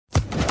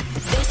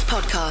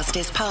podcast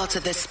is part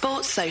of the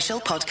Sports Social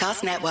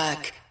Podcast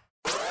Network.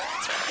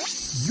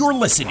 You're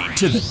listening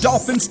to the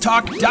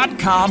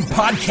DolphinsTalk.com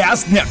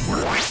podcast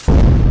network.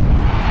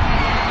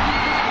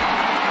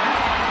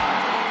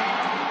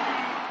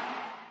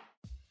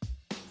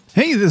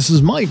 Hey, this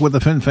is Mike with the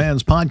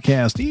FinFans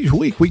Podcast. Each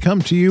week we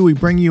come to you, we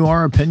bring you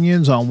our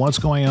opinions on what's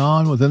going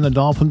on within the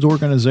Dolphins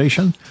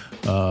organization.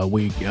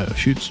 We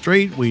shoot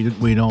straight,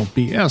 we don't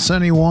BS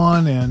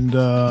anyone,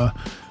 and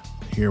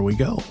here we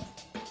go.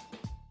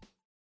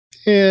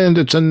 And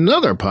it's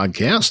another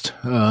podcast.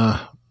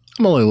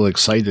 I'm a little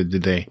excited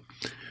today.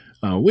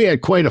 We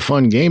had quite a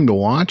fun game to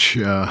watch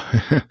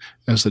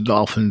as the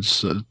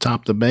Dolphins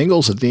topped the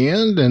Bengals at the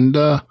end,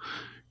 and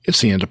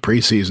it's the end of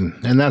preseason,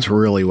 and that's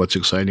really what's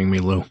exciting me,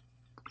 Lou.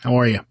 How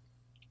are you?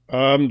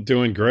 I'm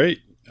doing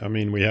great. I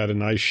mean, we had a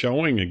nice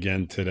showing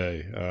again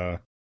today. The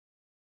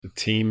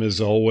team,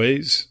 as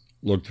always,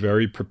 looked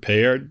very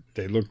prepared.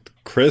 They looked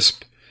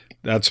crisp.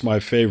 That's my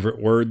favorite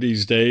word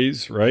these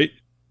days, right?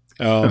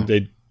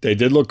 They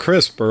did look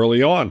crisp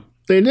early on.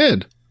 They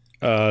did.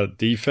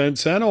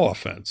 Defense and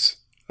offense.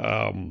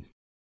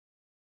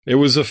 It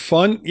was a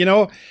fun,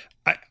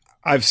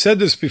 I've said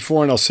this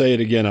before and I'll say it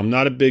again. I'm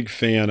not a big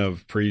fan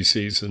of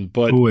preseason,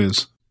 but who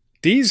is?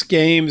 These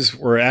games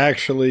were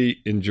actually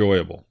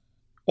enjoyable.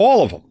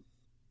 All of them.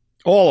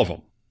 All of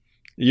them.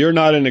 You're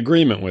not in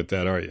agreement with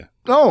that, are you?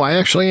 Oh, I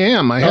actually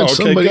am. I had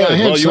somebody tell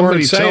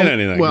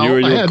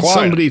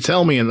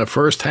me in the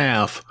first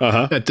half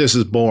that this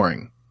is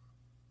boring.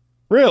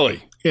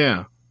 Really?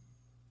 Yeah.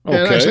 Okay.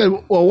 And I said,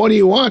 well, what are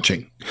you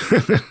watching?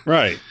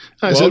 Right.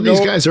 I said, these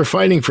guys are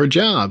fighting for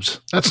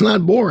jobs. That's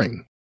not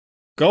boring.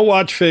 Go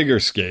watch figure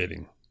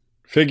skating.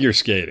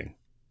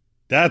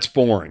 That's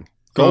boring.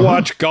 Go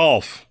watch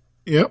golf.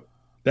 Yep.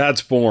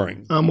 That's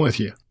boring. I'm with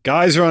you.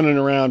 Guys running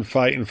around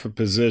fighting for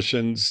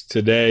positions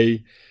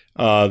today.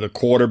 The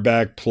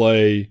quarterback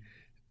play.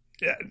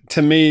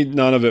 To me,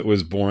 none of it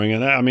was boring.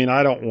 And I mean,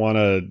 I don't want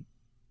to,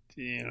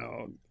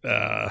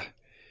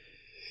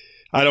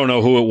 I don't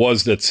know who it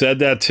was that said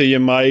that to you,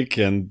 Mike.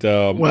 And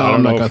I'm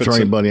not going to throw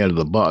anybody under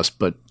the bus,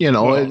 but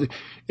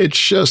it's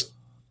just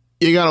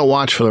you got to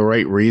watch for the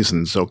right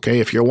reasons. Okay,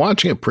 if you're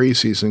watching a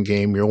preseason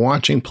game, you're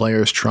watching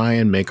players try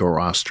and make a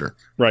roster.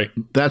 Right,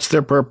 that's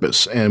their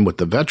purpose. And with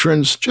the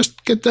veterans,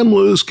 just get them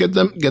loose, get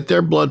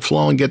their blood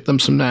flowing, get them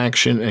some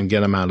action, and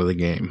get them out of the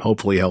game.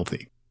 Hopefully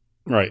healthy.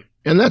 Right,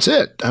 and that's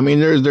it. I mean,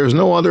 there's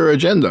no other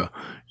agenda.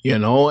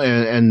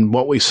 And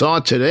what we saw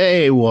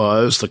today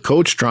was the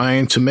coach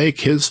trying to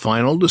make his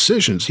final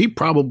decisions. He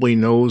probably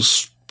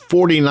knows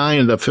 49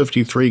 of the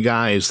 53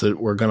 guys that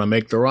were going to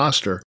make the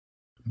roster.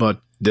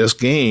 But this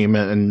game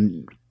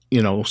and,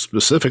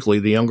 specifically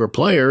the younger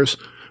players,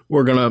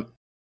 were going to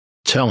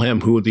tell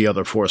him who the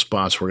other 4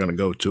 spots were going to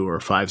go to or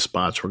 5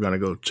 spots were going to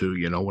go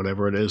to,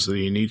 whatever it is that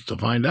he needs to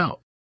find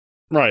out.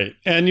 Right.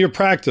 And your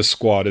practice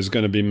squad is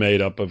going to be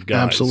made up of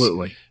guys.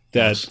 Absolutely.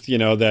 That,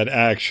 yes. That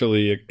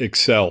actually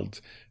excelled.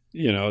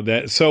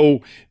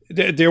 So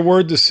there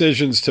were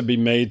decisions to be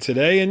made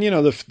today. And,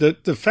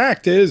 the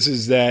fact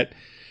is that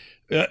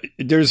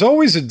there's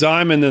always a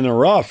diamond in the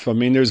rough. I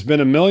mean, there's been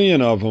a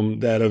million of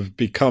them that have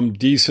become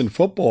decent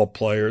football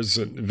players,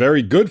 and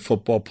very good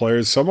football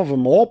players, some of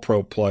them all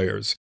pro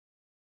players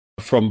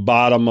from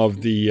bottom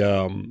of the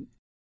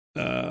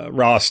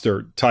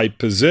roster type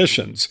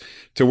positions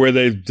to where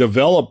they've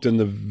developed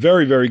into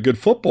very, very good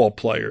football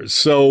players.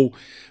 So,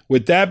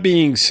 with that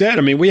being said,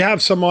 I mean, we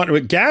have someone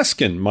with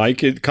Gaskin,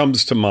 Mike, it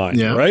comes to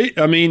mind, right?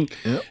 I mean,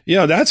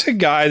 that's a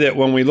guy that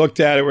when we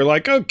looked at it, we're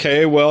like,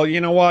 okay, well, you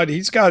know what?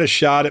 He's got a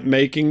shot at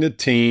making the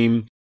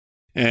team.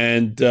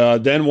 And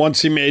then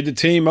once he made the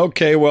team,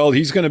 okay, well,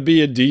 he's going to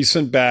be a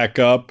decent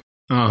backup.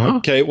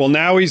 Okay, well,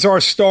 now he's our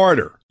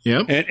starter.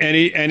 Yep.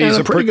 And he's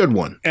a pretty good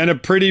one. And a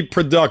pretty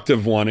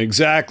productive one,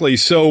 exactly.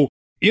 So,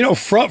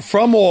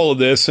 from all of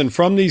this and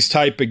from these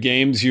type of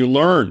games, you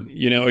learn,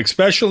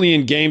 especially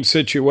in game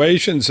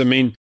situations. I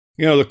mean,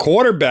 the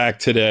quarterback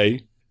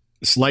today,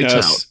 lights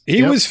out.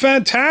 He was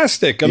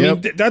fantastic. I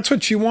mean, that's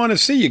what you want to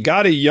see. You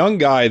got a young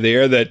guy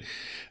there that,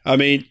 I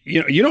mean,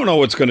 you don't know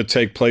what's going to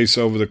take place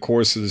over the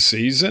course of the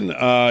season.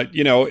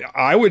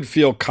 I would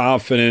feel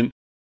confident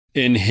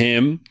in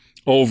him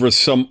over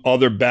some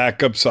other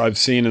backups I've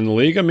seen in the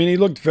league. I mean, he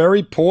looked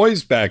very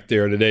poised back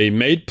there today. He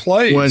made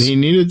plays. When he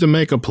needed to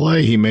make a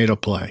play, he made a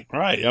play.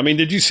 Right. I mean,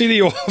 did you see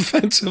the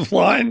offensive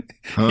line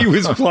he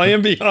was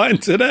playing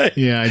behind today?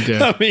 Yeah, I did.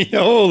 I mean,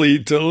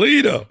 holy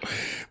Toledo.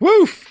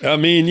 Woof. I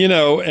mean,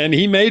 and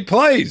he made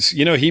plays.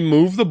 He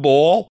moved the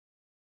ball.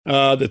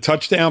 The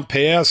touchdown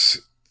pass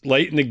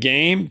late in the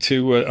game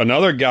to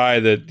another guy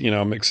that,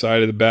 I'm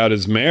excited about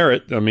his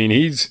merit. I mean,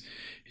 he's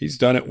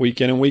done it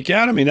week in and week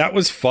out. I mean, that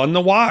was fun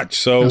to watch.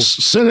 So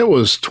Sinnott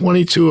was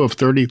 22 of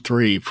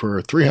 33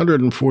 for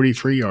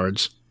 343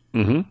 yards.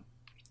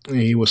 Mm-hmm.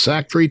 He was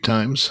sacked 3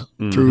 times,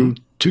 threw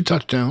 2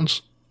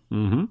 touchdowns,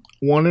 1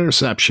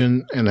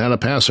 interception, and had a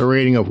passer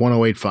rating of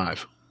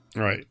 108.5.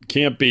 Right.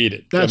 Can't beat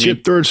it. That's your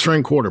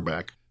third-string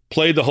quarterback.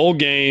 Played the whole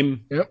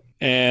game. Yep.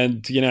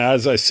 And,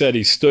 as I said,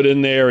 he stood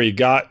in there. He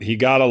got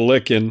a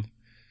licking.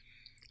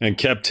 and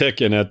kept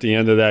ticking at the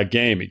end of that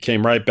game. He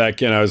came right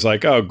back in. I was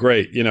like, oh,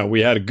 great.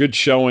 We had a good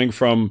showing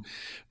from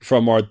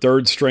our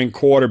third string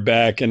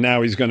quarterback, and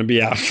now he's going to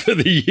be out for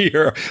the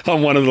year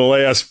on one of the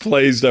last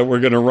plays that we're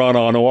going to run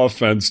on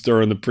offense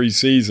during the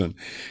preseason,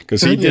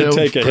 because he did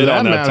take a hit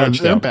on that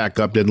touchdown. Their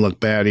backup didn't look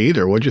bad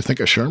either. What'd you think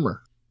of Shermer?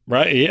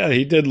 Right. Yeah,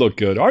 he did look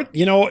good.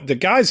 The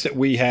guys that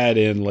we had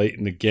in late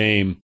in the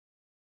game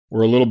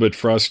were a little bit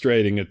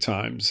frustrating at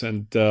times.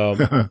 And,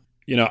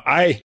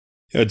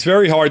 it's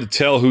very hard to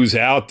tell who's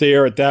out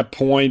there at that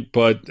point.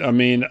 But,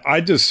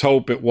 I just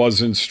hope it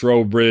wasn't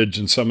Strobridge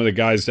and some of the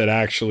guys that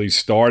actually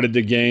started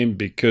the game,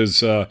 because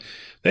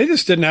they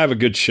just didn't have a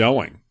good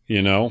showing,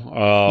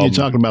 You're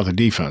talking about the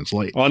defense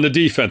late. On the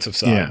defensive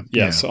side, yeah,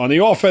 yes. Yeah. On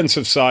the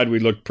offensive side, we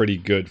looked pretty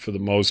good for the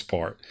most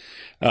part.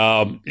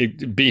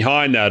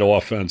 Behind that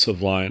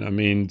offensive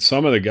line,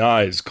 some of the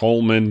guys,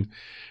 Coleman,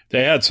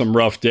 they had some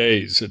rough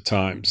days at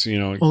times.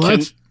 Well,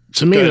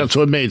 to me, that's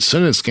what made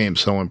Sinnott's game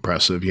so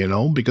impressive.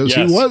 Because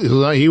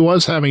yes. he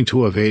was having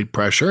to evade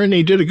pressure, and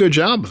he did a good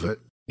job of it.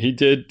 He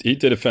did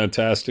a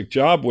fantastic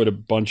job with a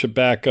bunch of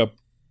backup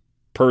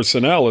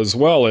personnel as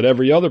well at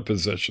every other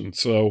position.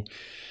 So,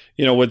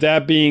 with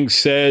that being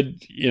said,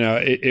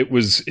 it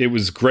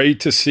was great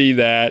to see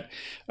that.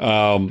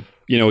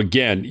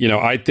 Again,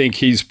 I think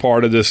he's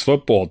part of this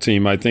football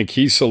team. I think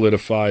he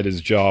solidified his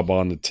job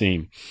on the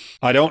team.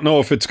 I don't know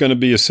if it's going to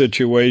be a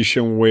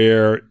situation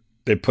where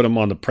they put him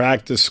on the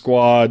practice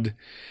squad,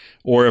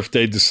 or if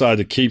they decide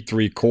to keep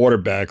three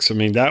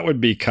quarterbacks. That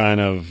would be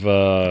kind of...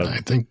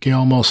 I think you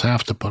almost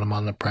have to put him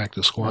on the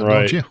practice squad,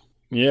 right. Don't you?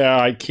 Yeah,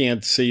 I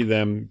can't see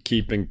them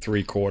keeping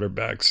three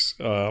quarterbacks.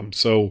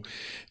 So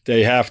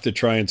they have to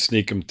try and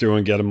sneak them through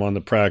and get them on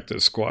the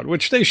practice squad,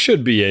 which they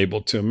should be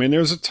able to.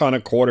 There's a ton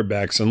of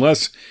quarterbacks.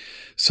 Unless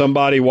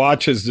somebody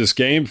watches this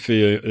game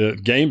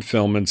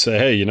film and say,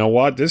 hey, you know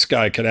what? This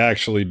guy could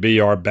actually be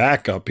our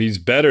backup. He's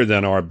better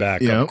than our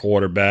backup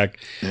quarterback.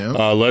 Yep.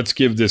 Let's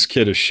give this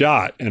kid a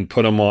shot and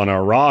put him on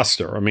our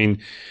roster.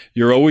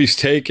 You're always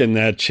taking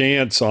that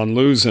chance on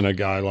losing a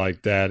guy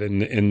like that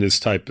in this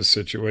type of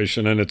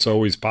situation, and it's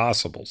always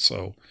possible.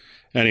 So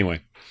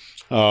anyway,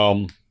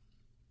 him,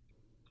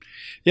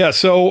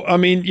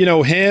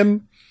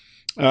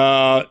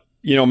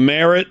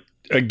 Merritt,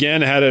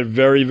 again, had a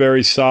very,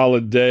 very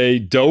solid day.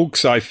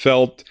 Dokes, I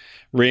felt,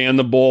 ran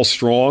the ball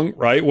strong,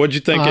 right? What'd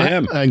you think of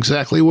him?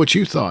 Exactly what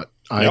you thought.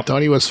 I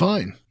thought he was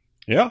fine.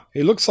 Yeah,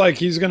 he looks like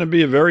he's going to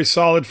be a very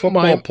solid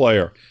football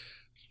player.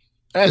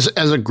 As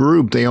a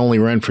group, they only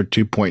ran for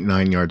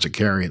 2.9 yards a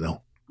carry,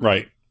 though.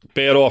 Right.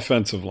 Bad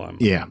offensive line.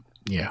 Yeah.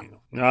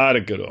 Not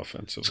a good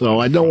offensive line. So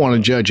I don't want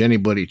to judge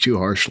anybody too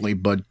harshly,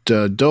 but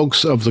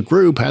Dokes of the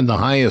group had the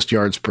highest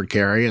yards per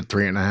carry at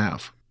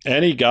 3.5.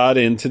 And he got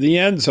into the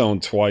end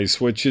zone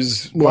twice, which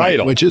is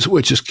vital. Which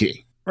is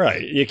key.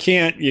 Right. You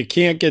can't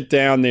get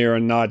down there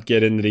and not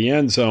get into the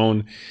end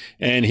zone.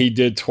 And he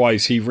did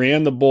twice. He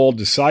ran the ball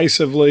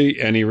decisively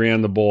and he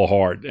ran the ball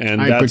hard.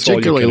 And I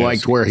particularly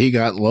liked where he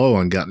got low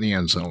and got in the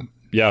end zone.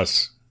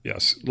 Yes.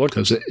 Look,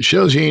 because it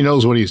shows you he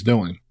knows what he's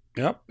doing.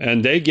 Yep.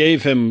 And they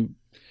gave him,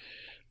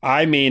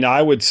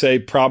 I would say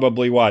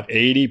probably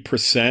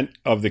 80%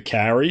 of the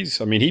carries.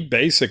 He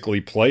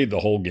basically played the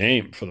whole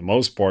game for the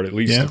most part, at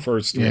least the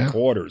first three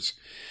quarters.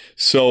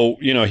 So,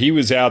 he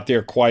was out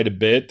there quite a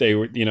bit. They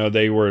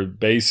were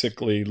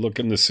basically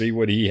looking to see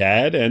what he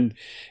had. And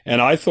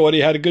I thought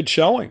he had a good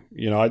showing.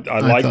 I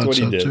liked what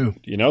he did, too.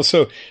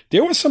 So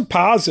there were some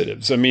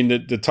positives.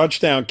 The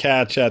touchdown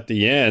catch at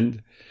the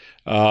end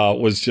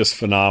was just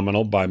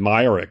phenomenal by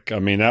Myrick.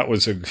 That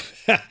was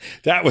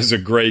a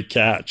great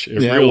catch. It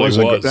really was.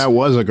 That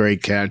was a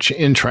great catch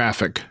in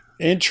traffic.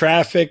 And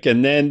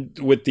then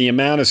with the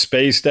amount of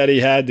space that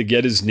he had to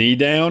get his knee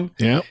down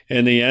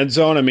in the end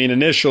zone.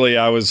 Initially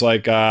I was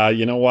like,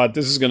 you know what?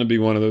 This is going to be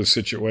one of those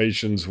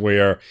situations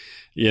where,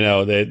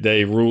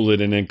 they rule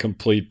it an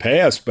incomplete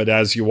pass. But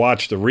as you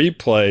watch the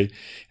replay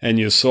and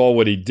you saw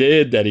what he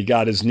did, that he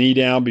got his knee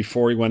down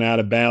before he went out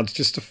of bounds,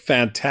 just a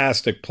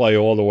fantastic play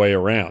all the way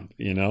around,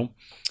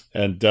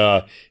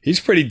 And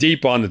he's pretty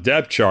deep on the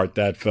depth chart,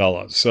 that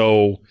fella.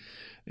 So,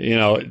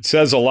 it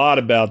says a lot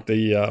about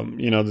the,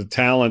 the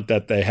talent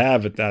that they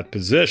have at that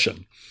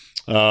position.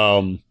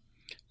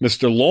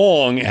 Mr.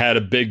 Long had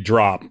a big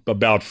drop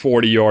about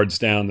 40 yards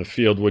down the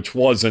field, which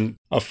wasn't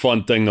a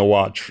fun thing to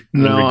watch.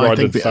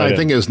 I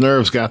think his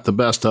nerves got the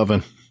best of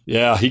him.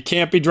 Yeah, he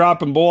can't be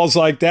dropping balls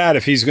like that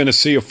if he's going to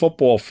see a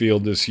football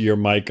field this year,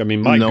 Mike.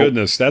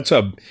 Goodness,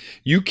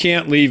 you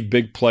can't leave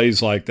big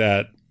plays like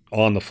that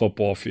on the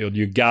football field.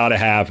 You got to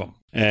have them.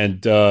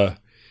 And, the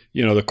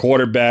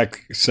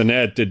quarterback,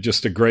 Sinnett, did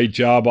just a great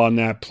job on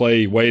that play.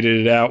 He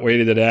waited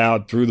it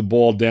out, threw the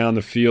ball down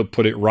the field,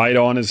 put it right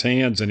on his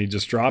hands, and he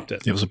just dropped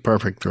it. It was a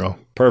perfect throw.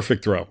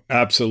 Perfect throw.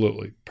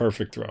 Absolutely.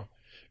 Perfect throw.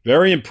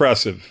 Very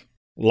impressive.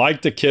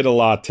 Liked the kid a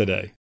lot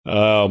today.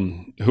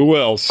 Who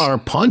else? Our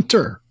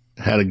punter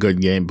had a good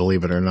game,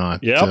 believe it or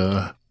not.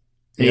 Yep.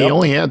 He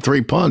only had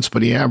 3 punts,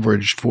 but he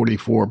averaged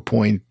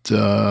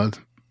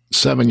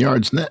 44.7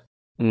 yards net.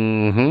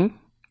 Mm-hmm.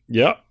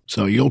 Yep.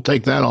 So you'll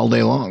take that all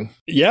day long.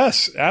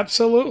 Yes,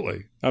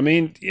 absolutely. I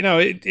mean,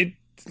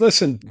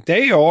 listen,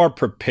 they are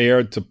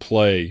prepared to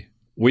play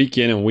week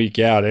in and week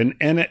out, and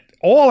at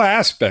all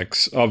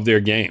aspects of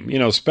their game.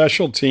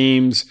 Special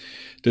teams,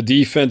 the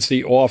defense,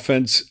 the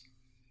offense,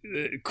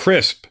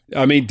 crisp.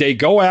 I mean, they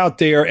go out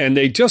there and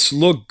they just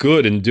look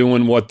good in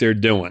doing what they're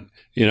doing.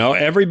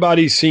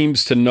 Everybody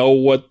seems to know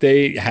what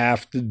they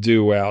have to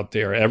do out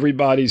there.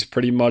 Everybody's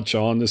pretty much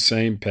on the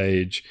same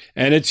page.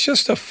 And it's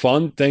just a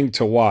fun thing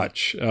to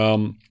watch.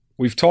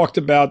 We've talked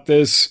about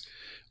this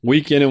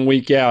week in and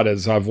week out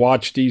as I've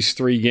watched these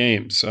 3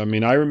 games. I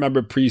mean, I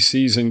remember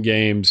preseason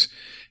games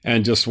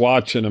and just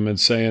watching them and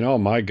saying, "Oh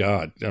my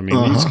God!" I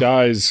mean, these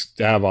guys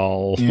have a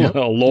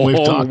long. We've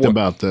talked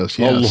about this.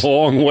 Yes. A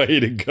long way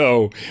to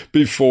go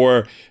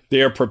before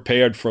they're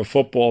prepared for a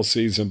football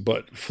season.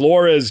 But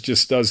Flores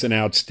just does an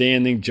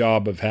outstanding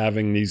job of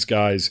having these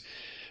guys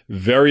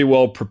very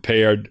well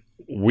prepared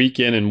week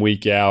in and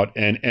week out,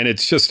 and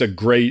it's just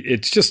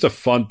a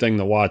fun thing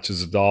to watch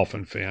as a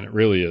Dolphin fan. It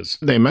really is.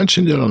 They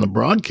mentioned it on the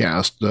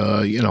broadcast.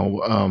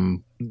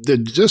 The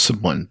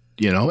discipline,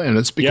 and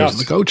it's because of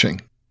the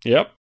coaching.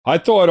 Yep. I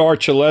thought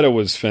Archuleta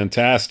was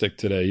fantastic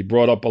today. He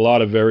brought up a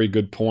lot of very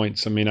good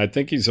points. I mean, I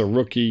think he's a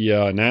rookie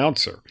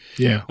announcer.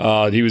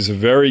 Yeah. He was a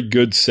very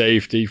good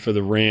safety for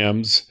the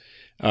Rams.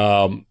 He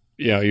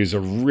was a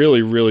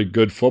really, really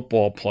good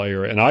football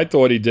player. And I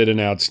thought he did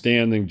an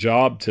outstanding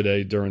job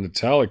today during the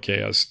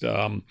telecast,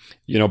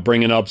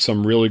 bringing up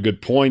some really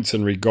good points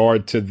in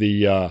regard to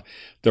the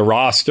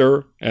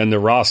roster and the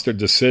roster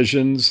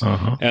decisions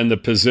and the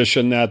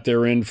position that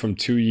they're in from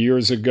 2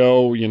 years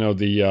ago,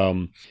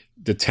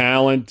 the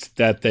talent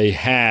that they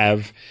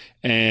have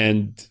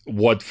and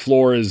what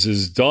Flores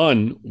has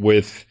done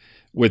with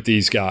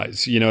these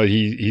guys.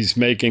 He's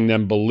making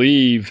them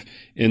believe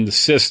in the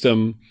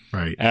system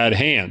at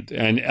hand.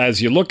 And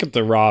as you look at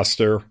the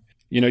roster,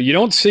 you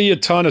don't see a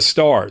ton of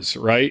stars,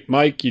 right,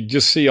 Mike? You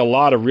just see a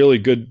lot of really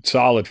good,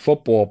 solid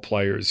football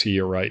players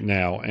here right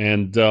now.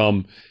 And,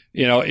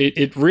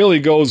 it really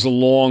goes a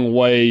long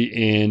way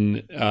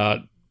in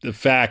the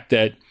fact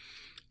that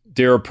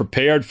they're a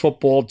prepared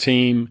football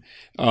team.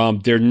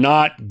 They're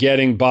not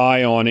getting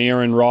by on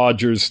Aaron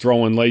Rodgers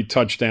throwing late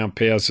touchdown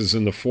passes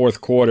in the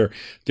fourth quarter.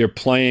 They're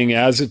playing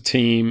as a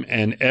team,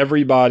 and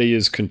everybody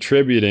is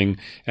contributing,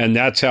 and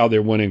that's how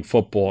they're winning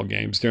football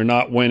games. They're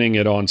not winning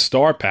it on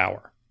star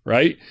power,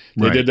 right?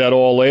 They did that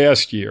all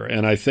last year,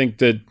 and I think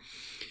that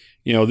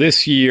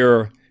this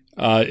year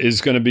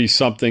is going to be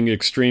something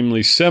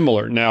extremely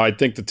similar. Now, I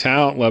think the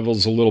talent level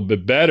is a little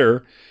bit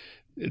better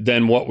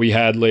than what we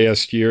had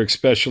last year,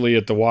 especially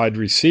at the wide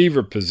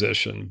receiver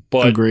position.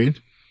 But agreed.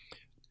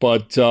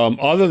 But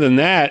other than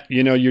that,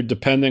 you're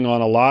depending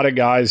on a lot of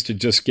guys to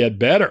just get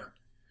better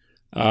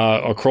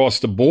across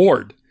the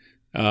board.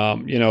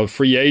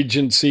 Free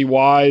agency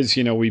wise,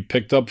 we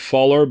picked up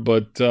Fuller,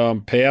 but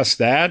past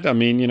that, I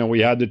mean, we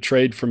had to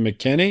trade for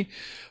McKinney.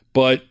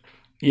 But,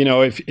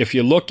 if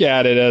you look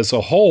at it as a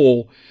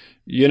whole,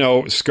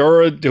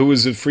 Skura, who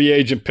was a free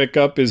agent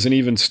pickup, isn't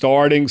even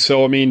starting.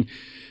 So, I mean,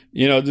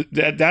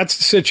 that's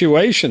the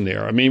situation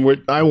there. I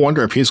mean, I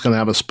wonder if he's going to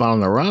have a spot on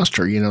the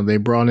roster. They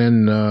brought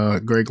in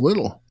Greg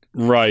Little.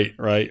 Right.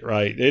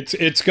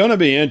 It's going to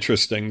be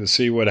interesting to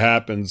see what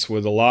happens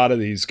with a lot of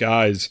these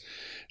guys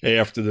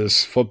after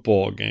this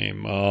football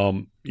game.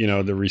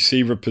 The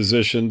receiver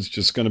position's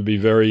just going to be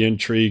very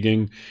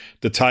intriguing.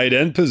 The tight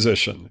end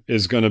position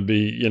is going to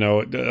be,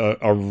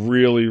 a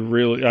really,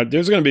 really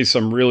there's going to be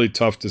some really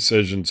tough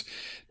decisions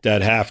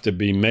that have to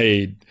be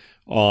made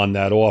on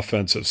that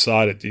offensive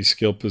side at these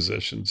skill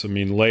positions. I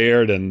mean,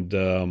 Laird and,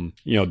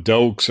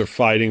 Dokes are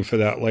fighting for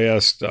that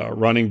last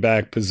running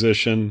back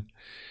position.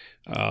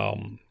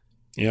 So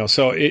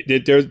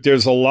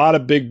there's a lot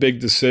of big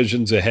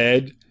decisions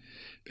ahead.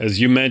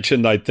 As you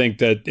mentioned, I think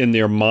that in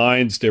their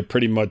minds, they're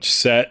pretty much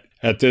set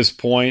at this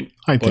point.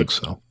 I think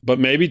so. But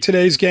maybe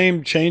today's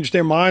game changed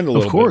their mind a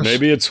little bit.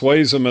 Maybe it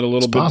sways them in a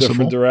little bit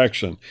different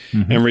direction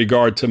in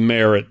regard to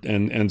Merritt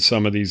and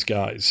some of these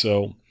guys.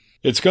 So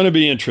it's going to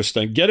be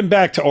interesting. Getting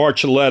back to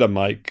Archuleta,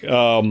 Mike,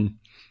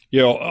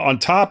 on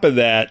top of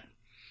that,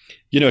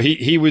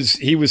 he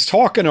was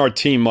talking our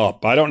team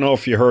up. I don't know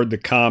if you heard the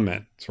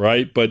comments,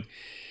 right? But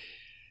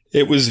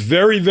it was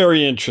very,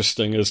 very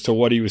interesting as to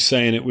what he was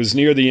saying. It was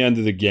near the end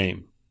of the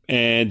game,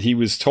 and he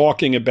was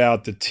talking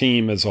about the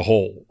team as a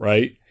whole,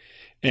 right?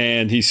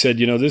 And he said,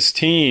 this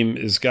team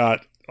has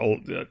got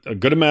a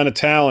good amount of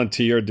talent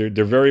here.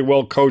 They're very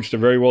well coached. They're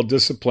very well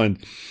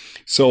disciplined.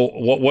 So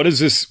what is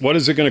this? What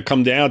is it going to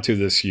come down to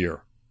this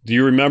year? Do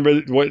you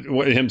remember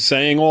what him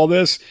saying all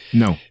this?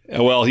 No.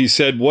 Well, he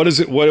said, what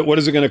is it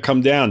going to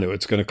come down to?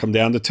 It's going to come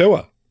down to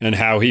Tua and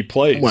how he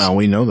plays. Well,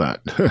 we know that.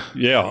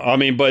 Yeah. I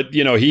mean, but,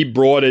 he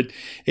brought it.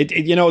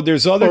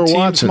 There's other teams,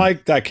 Watson,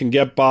 Mike, that can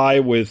get by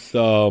with,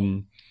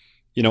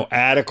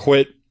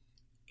 adequate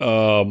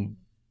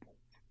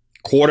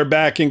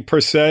quarterbacking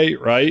per se,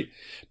 right?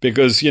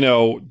 Because,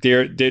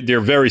 they're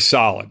very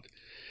solid.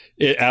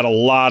 at a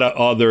lot of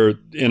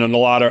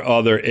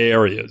other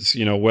areas,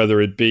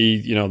 whether it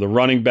be, the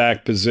running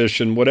back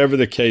position, whatever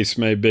the case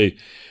may be.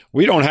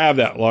 We don't have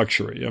that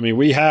luxury. I mean,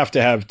 we have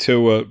to have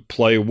Tua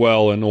play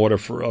well in order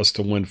for us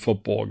to win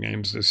football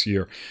games this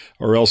year,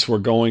 or else we're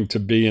going to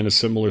be in a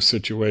similar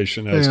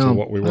situation as to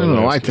what we were. I don't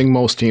know. last I think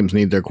most teams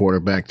need their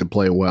quarterback to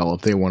play well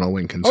if they want to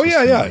win consistently.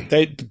 Oh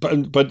yeah.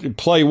 But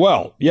play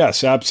well.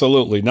 Yes,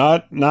 absolutely.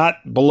 Not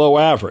below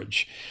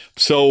average.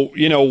 So,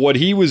 what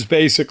he was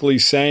basically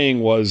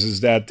saying is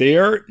that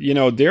their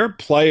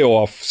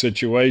playoff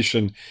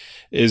situation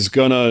is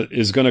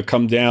gonna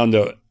come down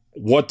to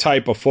what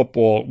type of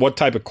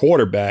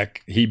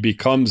quarterback he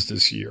becomes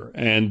this year.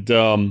 And,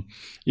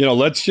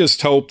 let's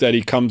just hope that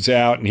he comes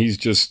out and he's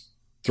just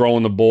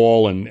throwing the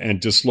ball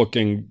and just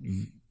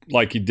looking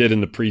like he did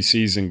in the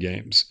preseason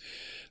games.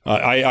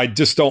 I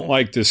just don't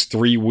like this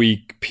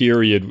 3-week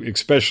period,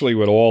 especially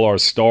with all our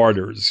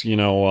starters,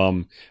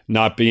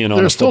 not being on.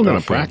 They're still going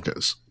to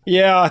practice.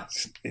 Yeah.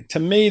 To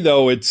me,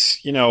 though,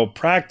 it's,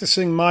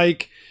 practicing,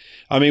 Mike.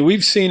 I mean,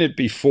 we've seen it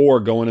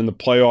before going in the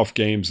playoff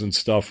games and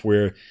stuff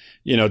where,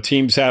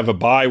 teams have a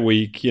bye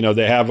week,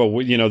 they have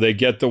they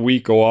get the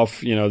week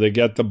off, they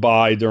get the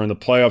bye during the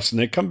playoffs and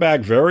they come back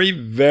very,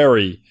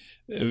 very,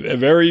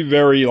 very,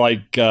 very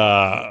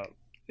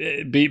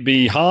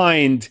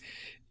behind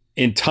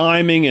in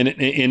timing and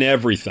in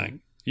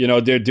everything.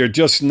 They're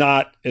just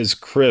not as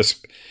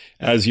crisp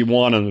as you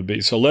want them to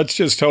be. So let's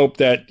just hope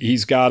that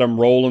he's got them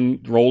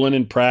rolling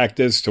in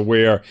practice to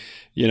where,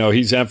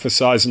 he's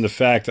emphasizing the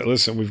fact that,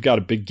 listen, we've got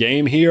a big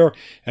game here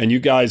and you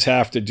guys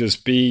have to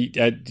just be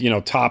at,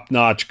 top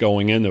notch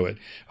going into it.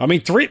 I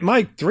mean, 3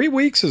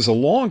 weeks is a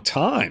long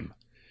time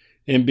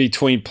in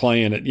between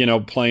playing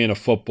a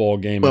football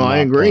game. Well, I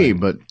agree,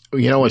 but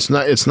it's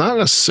not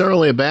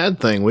necessarily a bad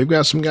thing. We've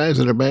got some guys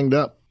that are banged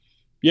up.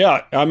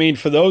 Yeah. I mean,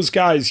 for those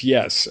guys,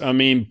 yes. I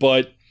mean,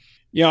 but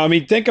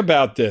think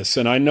about this.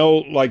 And I know,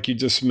 like you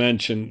just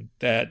mentioned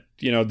that,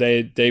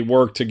 they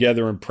work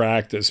together in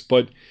practice,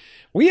 but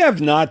we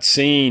have not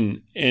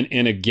seen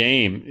in a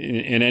game,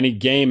 in any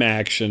game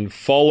action,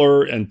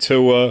 Fuller and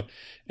Tua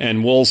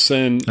and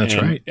Wilson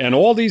and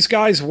all these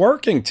guys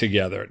working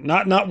together,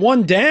 not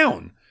one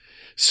down.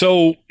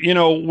 So,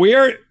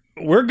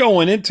 we're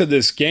going into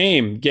this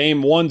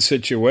game one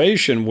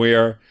situation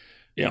where,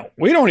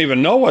 we don't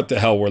even know what the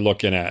hell we're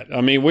looking at.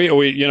 I mean,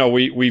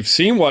 we've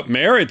seen what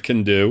Merritt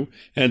can do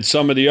and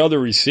some of the other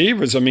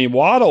receivers. I mean,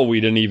 Waddle, we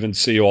didn't even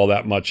see all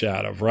that much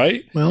out of,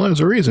 right? Well,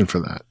 there's a reason for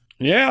that.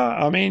 Yeah,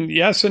 I mean,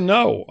 yes and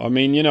no. I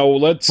mean,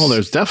 let's... Well,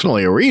 there's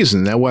definitely a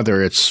reason. Now,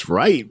 whether it's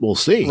right, we'll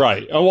see.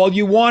 Right. Well,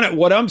 you want it.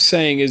 What I'm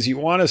saying is you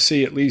want to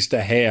see at least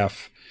a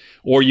half,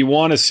 or you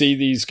want to see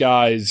these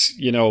guys,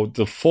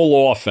 the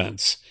full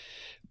offense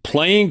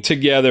playing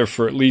together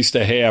for at least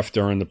a half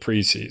during the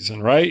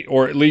preseason, right?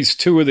 Or at least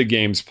 2 of the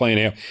games playing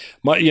half.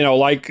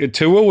 Like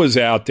Tua was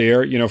out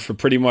there, for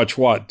pretty much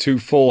 2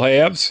 full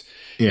halves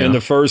in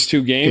the first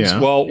 2 games.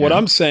 What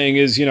I'm saying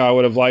is, I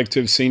would have liked to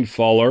have seen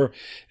Fuller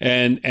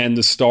and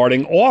the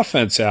starting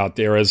offense out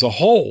there as a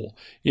whole,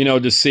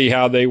 to see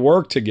how they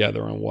work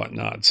together and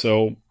whatnot.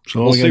 So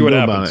we'll see what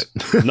happens.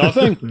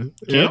 Nothing.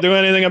 Can't do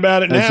anything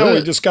about it now.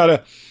 We just got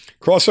to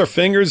cross our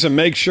fingers and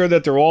make sure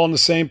that they're all on the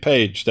same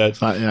page, that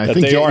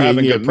they are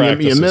having good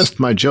practices. You missed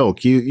my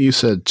joke. You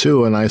said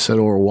Tua, and I said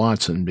or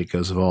Watson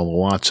because of all the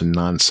Watson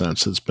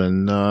nonsense that's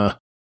been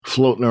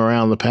floating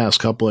around the past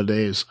couple of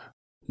days.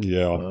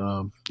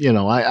 Yeah.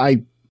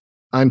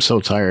 I'm so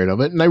tired of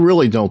it, and I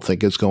really don't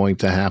think it's going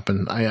to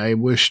happen. I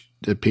wish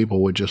that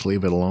people would just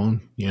leave it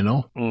alone,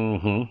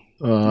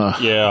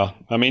 Mm-hmm. Yeah.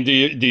 I mean, do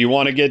you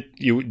want to get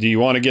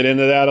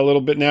into that a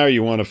little bit now? Or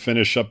you want to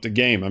finish up the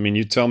game? I mean,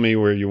 you tell me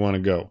where you want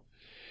to go.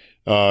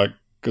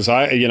 Because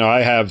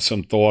I have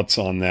some thoughts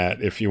on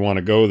that if you want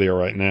to go there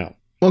right now.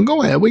 Well,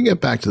 go ahead. We can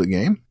get back to the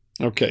game.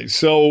 Okay.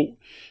 So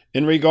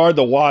in regard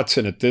to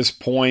Watson at this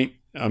point,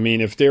 I mean,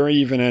 if they're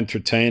even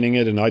entertaining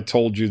it, and I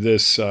told you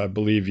this, I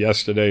believe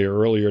yesterday or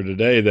earlier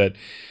today, that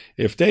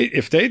if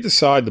they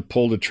decide to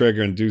pull the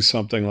trigger and do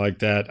something like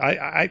that,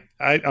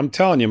 I'm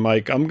telling you,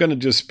 Mike, I'm going to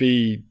just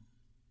be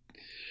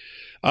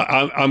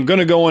I'm going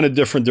to go in a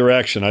different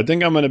direction. I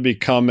think I'm going to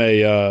become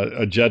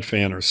a Jet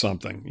fan or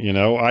something.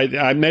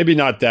 I maybe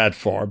not that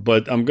far,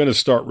 but I'm going to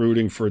start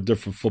rooting for a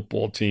different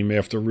football team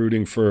after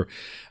rooting for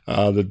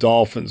the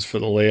Dolphins for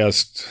the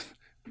last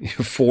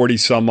 40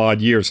 some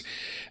odd years.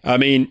 I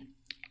mean,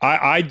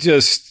 I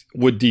just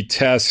would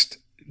detest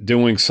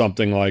doing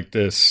something like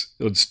this.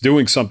 It's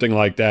doing something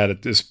like that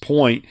at this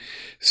point,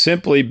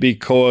 simply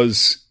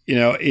because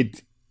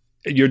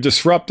you're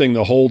disrupting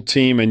the whole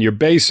team and you're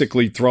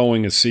basically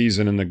throwing a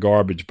season in the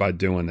garbage by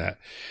doing that,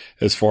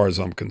 as far as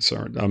I'm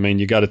concerned. I mean,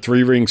 you got a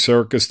 3-ring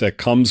circus that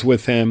comes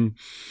with him.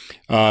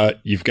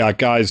 You've got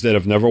guys that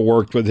have never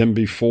worked with him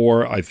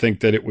before. I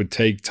think that it would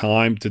take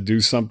time to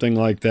do something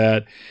like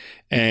that.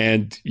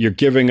 And you're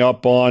giving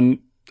up on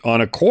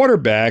a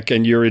quarterback,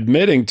 and you're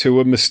admitting to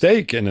a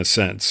mistake in a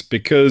sense,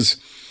 because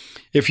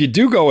if you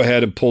do go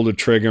ahead and pull the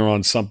trigger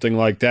on something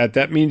like that,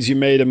 that means you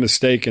made a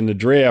mistake in the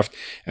draft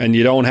and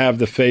you don't have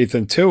the faith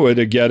into it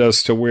to get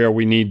us to where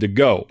we need to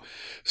go.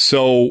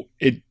 So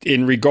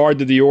in regard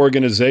to the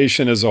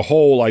organization as a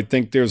whole, I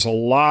think there's a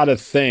lot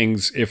of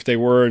things, if they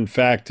were in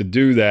fact to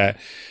do that,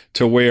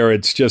 to where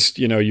it's just,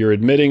 you're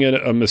admitting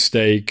a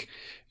mistake,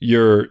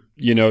 you're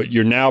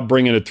now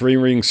bringing a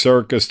 3-ring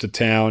circus to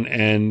town,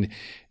 and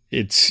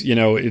it's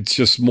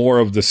just more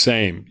of the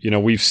same.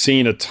 We've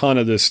seen a ton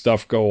of this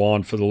stuff go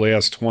on for the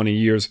last 20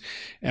 years,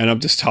 and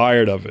I'm just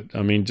tired of it.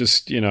 I mean,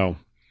 just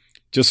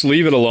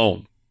leave it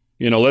alone.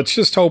 Let's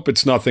just hope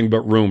it's nothing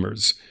but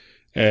rumors.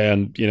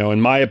 And, in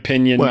my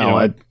opinion,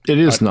 it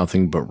is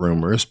nothing but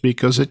rumors,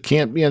 because it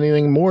can't be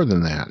anything more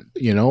than that.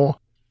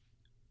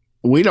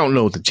 We don't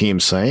know what the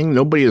team's saying.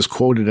 Nobody has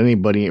quoted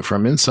anybody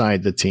from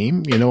inside the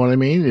team. You know what I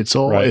mean? It's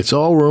all right. It's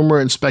all rumor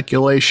and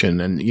speculation.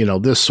 And,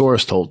 this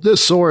source told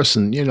this source,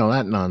 and,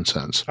 that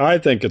nonsense. I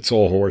think it's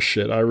all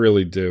horseshit. I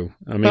really do.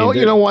 I mean, well,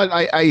 you know what?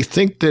 I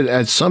think that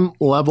at some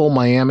level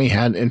Miami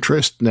had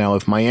interest. Now,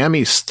 if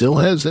Miami still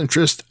has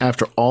interest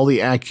after all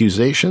the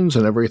accusations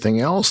and everything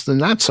else, then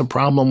that's a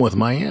problem with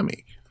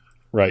Miami.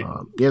 Right.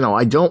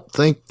 I don't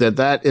think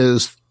that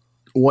is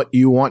what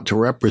you want to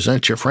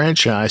represent your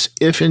franchise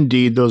if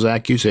indeed those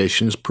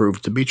accusations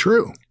prove to be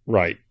true.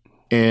 Right.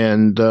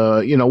 And,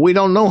 we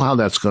don't know how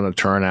that's going to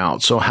turn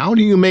out. So how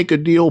do you make a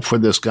deal for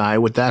this guy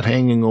with that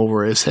hanging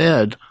over his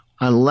head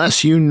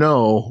unless you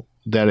know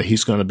that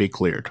he's going to be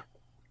cleared?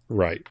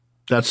 Right.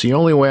 That's the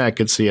only way I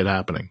could see it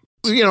happening.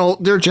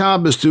 Their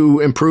job is to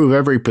improve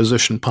every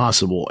position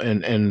possible,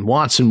 and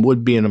Watson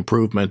would be an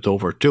improvement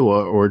over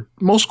Tua or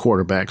most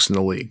quarterbacks in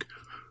the league.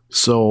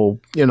 So,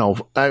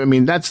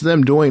 that's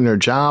them doing their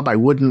job. I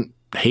wouldn't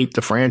hate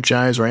the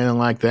franchise or anything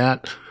like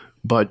that.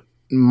 But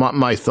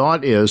my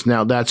thought is,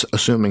 now that's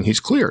assuming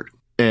he's cleared.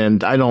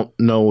 And I don't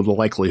know the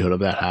likelihood of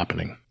that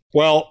happening.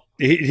 Well,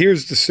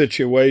 here's the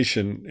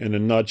situation in a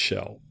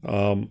nutshell.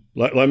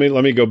 Let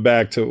me go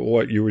back to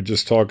what you were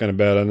just talking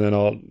about, and then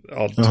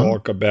I'll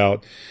talk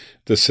about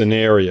the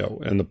scenario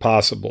and the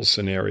possible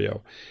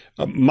scenario.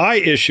 My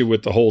issue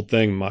with the whole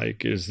thing,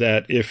 Mike, is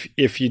that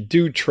if you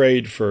do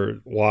trade for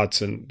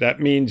Watson,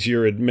 that means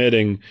you're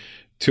admitting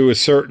to a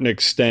certain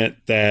extent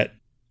that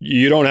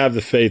you don't have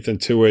the faith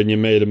into it and you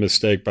made a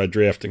mistake by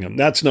drafting him.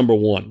 That's number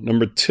one.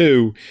 Number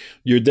two,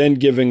 you're then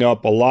giving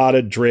up a lot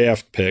of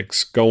draft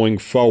picks going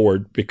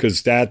forward,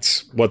 because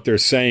that's what they're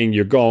saying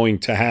you're going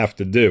to have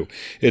to do.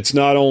 It's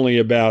not only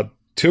about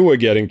Tua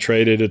getting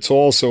traded, it's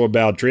also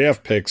about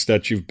draft picks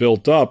that you've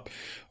built up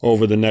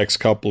over the next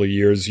couple of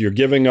years. You're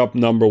giving up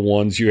number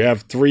ones. You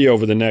have 3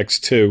 over the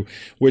next 2,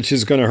 which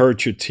is going to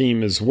hurt your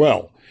team as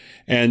well.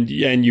 And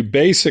you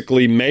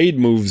basically made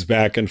moves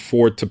back and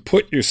forth to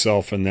put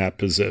yourself in that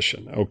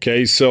position.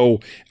 Okay, so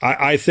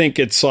I think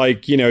it's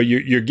like,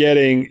 you're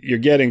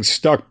getting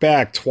stuck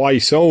back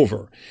twice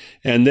over,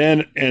 and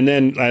then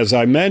as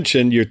I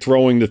mentioned, you're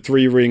throwing the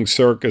 3-ring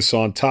circus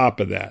on top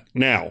of that.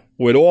 Now,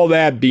 with all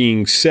that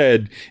being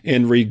said,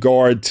 in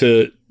regard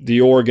to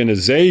the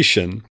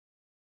organization,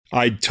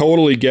 I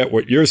totally get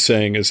what you're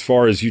saying as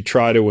far as you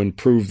try to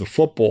improve the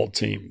football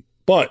team.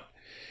 But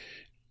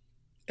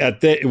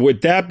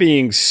with that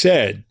being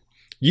said,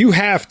 you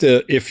have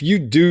to, if you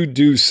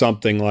do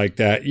something like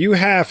that, you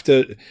have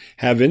to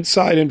have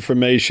inside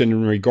information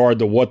in regard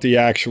to what the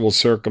actual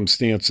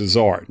circumstances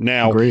are.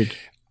 Now, agreed.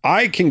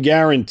 I can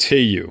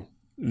guarantee you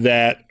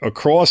that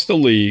across the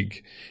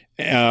league,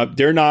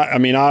 they're not,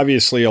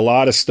 obviously a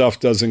lot of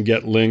stuff doesn't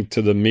get linked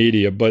to the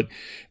media, but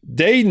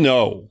they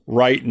know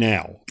right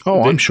now.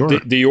 Oh, I'm sure.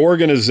 The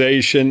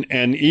organization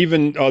and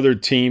even other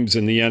teams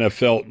in the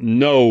NFL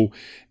know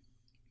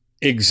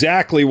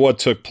exactly what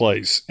took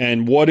place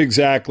and what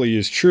exactly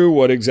is true,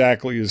 what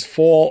exactly is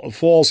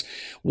false,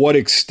 what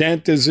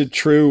extent is it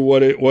true,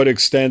 what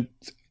extent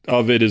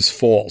of it is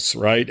false,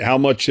 right? How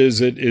much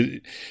is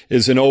it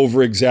is an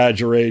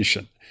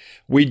over-exaggeration?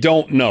 We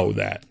don't know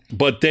that,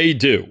 but they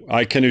do.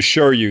 I can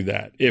assure you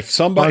that. If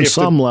somebody, on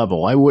some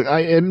level,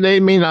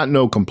 they may not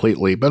know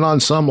completely, but on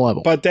some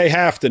level. But they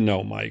have to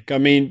know, Mike.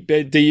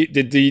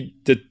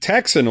 The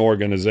Texan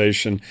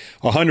organization,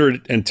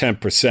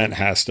 110%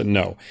 has to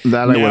know.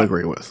 That I would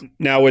agree with.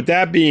 Now, with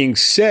that being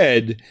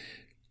said,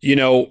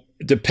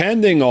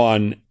 depending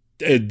on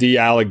the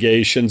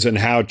allegations and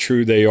how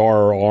true they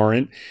are or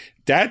aren't,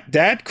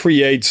 that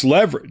creates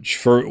leverage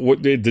for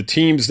the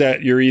teams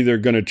that you're either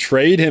going to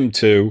trade him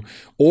to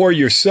or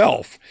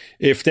yourself.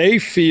 If they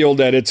feel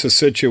that it's a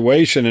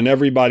situation, and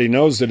everybody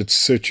knows that it's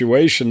a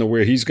situation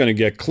where he's going to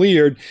get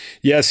cleared,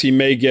 yes, he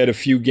may get a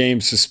few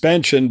game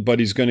suspension, but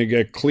he's going to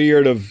get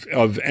cleared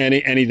of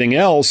anything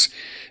else,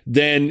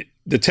 then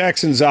the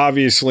Texans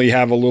obviously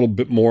have a little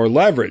bit more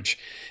leverage.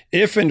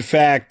 If, in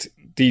fact,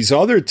 these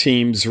other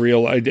teams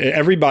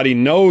everybody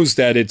knows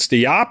that it's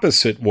the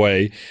opposite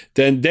way,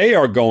 then they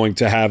are going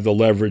to have the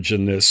leverage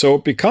in this. So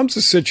it becomes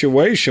a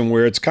situation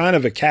where it's kind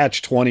of a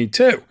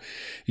catch-22.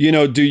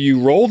 Do you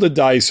roll the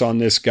dice on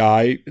this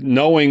guy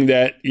knowing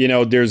that,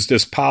 there's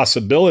this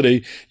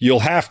possibility you'll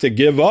have to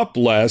give up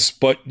less,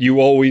 but you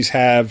always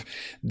have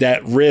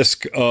that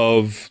risk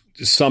of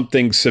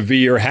something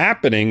severe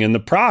happening in the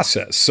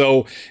process.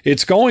 So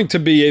it's going to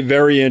be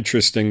very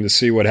interesting to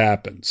see what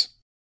happens.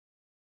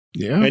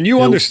 Yeah. And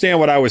you understand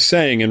what I was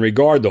saying in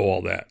regard to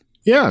all that.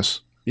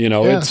 Yes.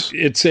 Yes.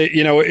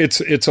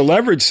 It's a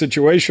leverage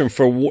situation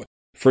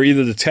for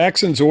either the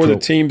Texans or the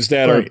teams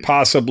that are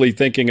possibly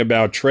thinking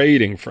about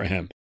trading for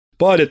him.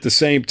 But at the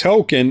same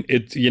token,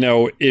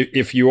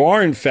 if you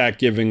are in fact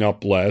giving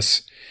up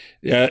less,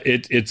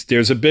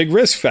 there's a big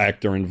risk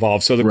factor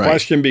involved. So the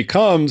question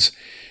becomes,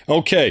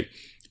 okay,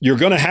 you're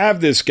going to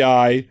have this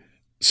guy.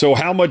 So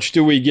how much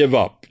do we give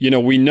up?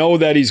 We know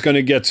that he's going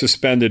to get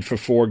suspended for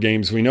 4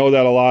 games. We know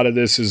that a lot of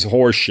this is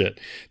horseshit,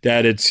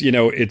 that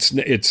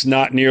it's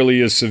not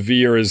nearly as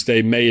severe as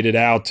they made it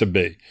out to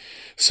be.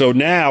 So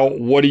now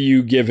what are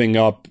you giving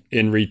up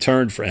in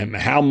return for him?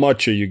 How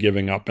much are you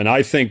giving up? And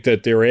I think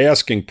that their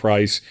asking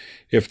price,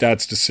 if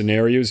that's the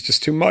scenario, is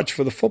just too much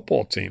for the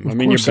football team. Of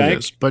course it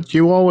is, but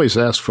you always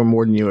ask for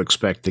more than you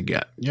expect to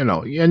get,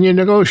 and you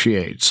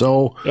negotiate.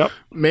 So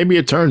maybe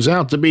it turns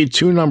out to be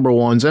 2 number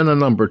ones and a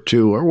number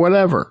 2 or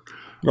whatever.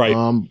 Right.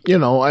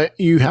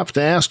 You have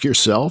to ask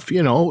yourself,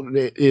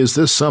 is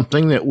this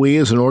something that we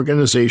as an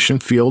organization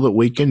feel that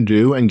we can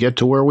do and get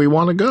to where we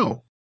want to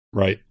go?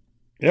 Right.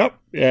 Yep.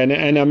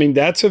 And I mean,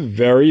 that's a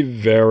very,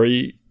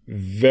 very,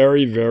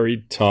 very,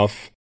 very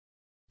tough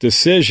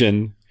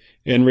decision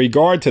in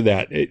regard to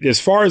that.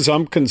 As far as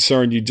I'm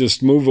concerned, you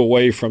just move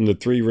away from the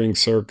 3-ring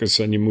circus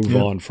and you move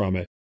on from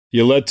it.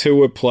 You let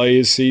Tua play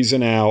his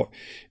season out.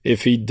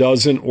 If he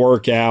doesn't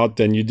work out,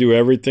 then you do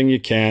everything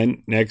you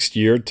can next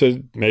year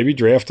to maybe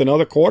draft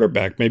another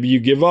quarterback. Maybe you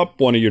give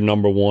up one of your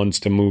number ones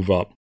to move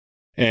up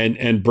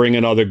and bring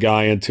another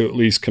guy in to at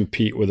least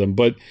compete with him.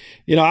 But,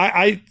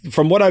 I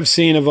from what I've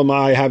seen of him,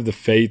 I have the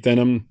faith in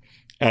him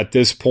at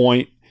this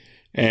point.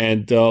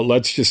 And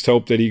let's just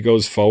hope that he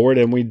goes forward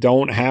and we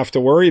don't have to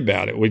worry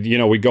about it.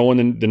 We go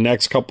in the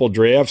next couple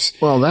drafts.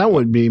 Well, that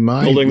would be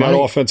my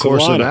offensive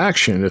course lineup of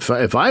action.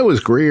 If I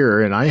was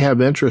Greer and I have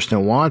interest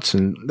in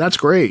Watson, that's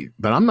great.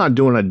 But I'm not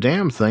doing a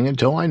damn thing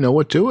until I know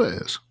what Tua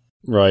is.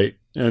 Right.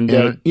 And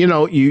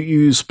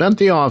you spent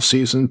the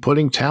offseason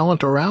putting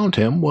talent around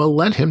him. Well,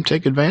 let him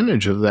take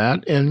advantage of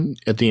that. And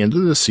at the end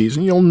of the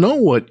season, you'll know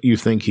what you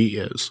think he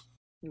is.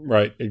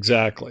 Right.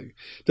 Exactly.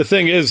 The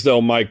thing is,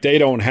 though, Mike, they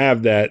don't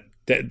have that.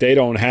 They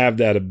don't have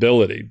that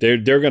ability.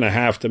 They're going to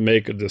have to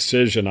make a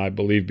decision, I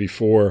believe,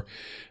 before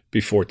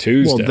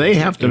Tuesday. Well, they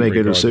have to make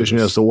a decision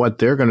as to what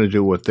they're going to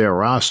do with their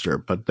roster.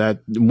 But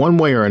that one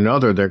way or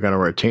another, they're going to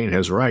retain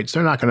his rights.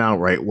 They're not going to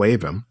outright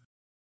waive him.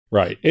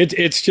 Right.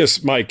 It's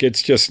just, Mike,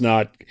 it's just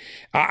not.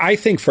 I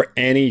think for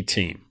any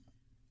team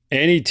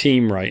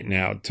right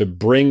now to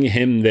bring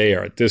him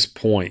there at this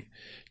point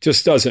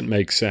just doesn't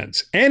make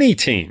sense. Any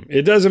team.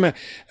 It doesn't matter.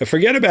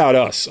 Forget about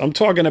us. I'm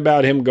talking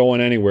about him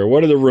going anywhere.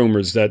 What are the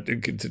rumors that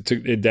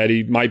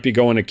he might be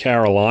going to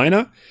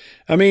Carolina?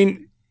 I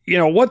mean,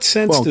 what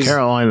sense does... Well,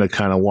 Carolina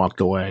kind of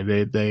walked away.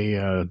 They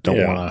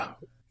don't want to...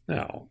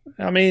 No.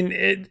 I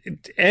mean,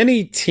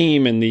 any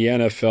team in the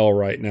NFL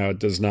right now, it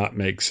does not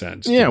make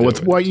sense. Yeah,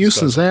 with what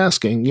Houston's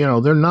asking,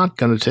 they're not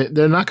going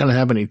to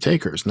have any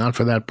takers, not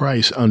for that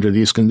price under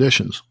these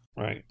conditions.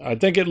 Right. I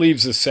think it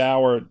leaves a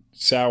sour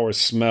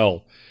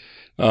smell.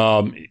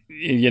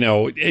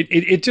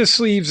 It just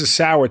leaves a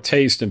sour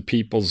taste in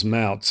people's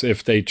mouths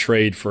if they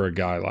trade for a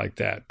guy like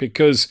that,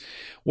 because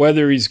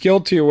whether he's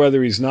guilty or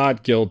whether he's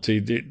not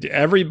guilty,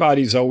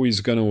 everybody's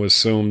always going to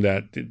assume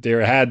that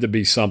there had to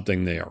be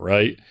something there,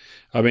 right?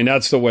 I mean,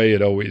 that's the way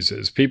it always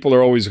is. People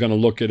are always going to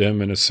look at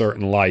him in a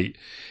certain light.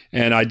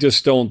 And I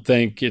just don't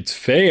think it's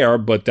fair,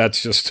 but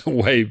that's just the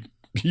way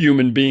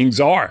human beings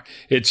are.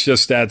 It's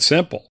just that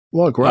simple.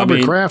 Look,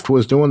 Robert Kraft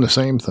was doing the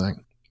same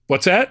thing.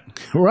 What's that?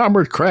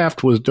 Robert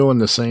Kraft was doing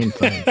the same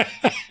thing.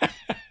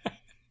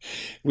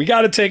 We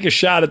got to take a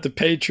shot at the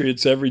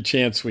Patriots every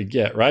chance we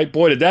get, right?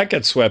 Boy, did that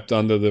get swept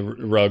under the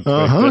rug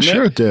quick,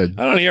 sure it did.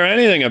 I don't hear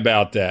anything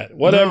about that.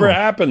 Whatever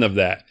happened of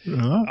that?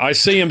 I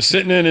see him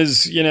sitting in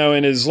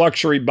his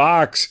luxury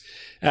box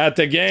at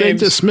the game. They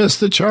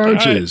dismissed the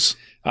charges.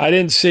 I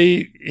didn't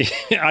see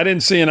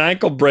an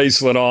ankle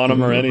bracelet on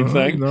him or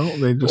anything. No,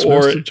 they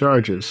dismissed the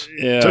charges.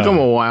 Yeah. Took him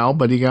a while,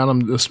 but he got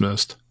them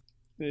dismissed.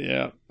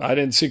 Yeah, I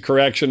didn't see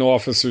correction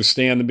officers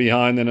standing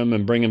behind him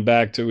and bring him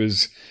back to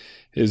his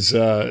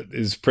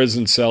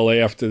prison cell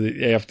after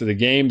the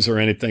games or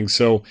anything.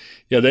 So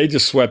yeah, they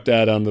just swept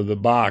that under the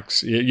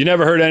box. You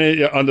never heard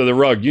under the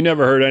rug. You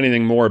never heard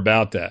anything more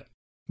about that.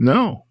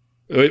 No,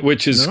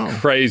 which is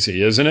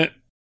crazy, isn't it?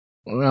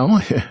 Well,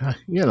 look,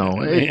 you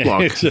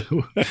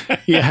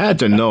had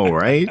to know,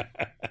 right?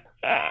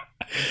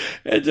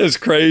 It's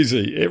just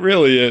crazy. It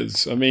really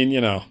is. I mean,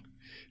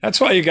 that's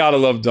why you got to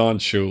love Don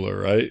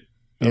Shula, right?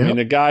 I mean,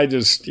 the guy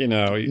just,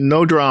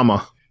 no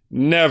drama.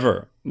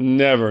 Never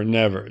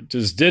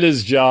just did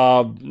his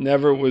job.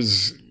 Never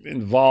was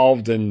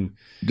involved in.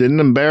 Didn't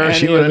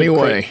embarrass you in any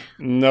way.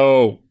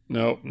 No.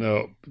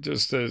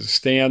 Just a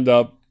stand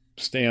up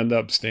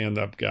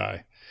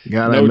guy.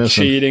 God, no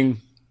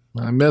cheating.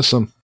 I miss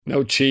him.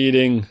 No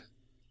cheating.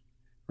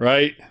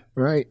 Right.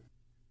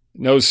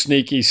 No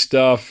sneaky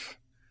stuff.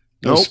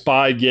 No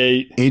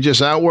Spygate. He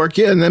just outwork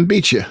you and then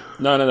beat you.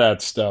 None of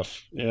that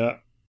stuff. Yeah.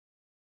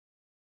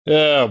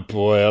 Oh,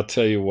 boy, I'll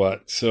tell you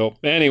what. So,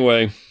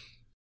 anyway,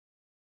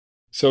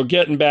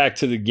 getting back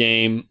to the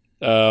game,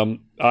 I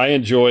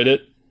enjoyed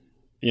it.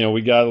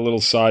 We got a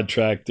little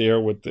sidetracked there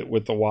with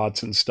the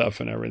Watson stuff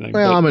and everything.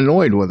 Well, I'm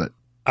annoyed with it.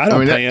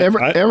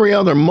 Every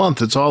other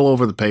month, it's all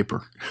over the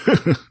paper.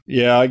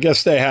 Yeah, I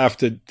guess they have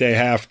to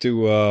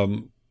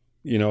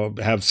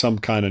have some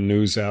kind of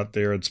news out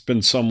there. It's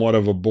been somewhat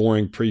of a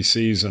boring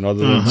preseason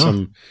other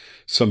than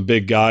some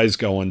big guys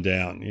going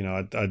down.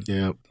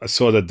 I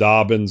saw that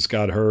Dobbins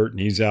got hurt and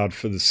he's out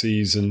for the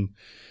season.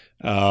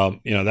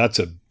 That's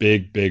a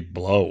big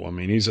blow. I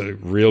mean, he's a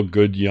real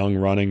good young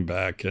running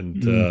back.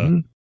 And,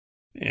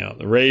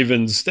 the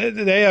Ravens,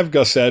 they have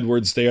Gus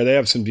Edwards there. They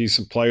have some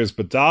decent players.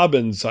 But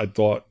Dobbins, I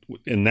thought,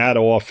 in that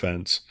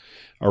offense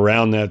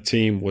around that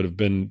team was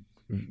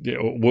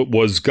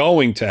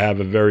going to have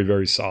a very,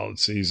 very solid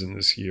season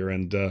this year.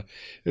 And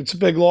it's a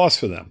big loss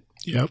for them.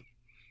 Yep.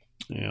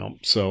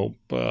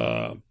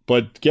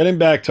 But getting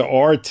back to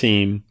our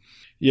team,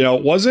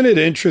 wasn't it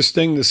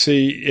interesting to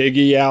see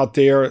Iggy out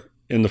there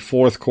in the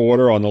fourth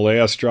quarter on the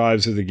last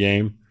drives of the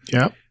game?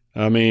 Yep.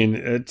 I mean,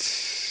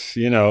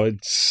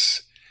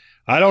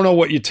 I don't know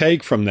what you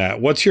take from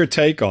that. What's your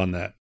take on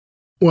that?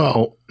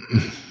 Well,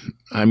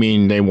 I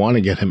mean, they want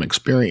to get him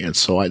experience,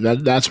 so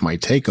that's my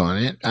take on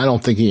it. I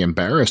don't think he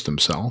embarrassed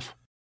himself.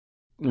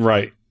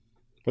 Right.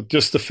 But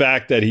just the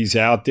fact that he's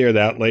out there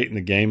that late in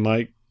the game,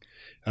 Mike,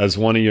 as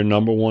one of your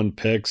number one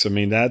picks, I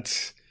mean,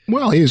 that's...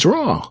 Well, he's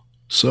raw.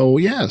 So,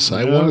 yes,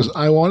 I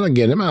want to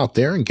get him out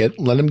there and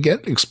let him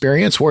get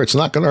experience where it's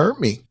not going to hurt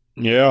me.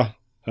 Yeah.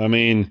 I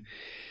mean,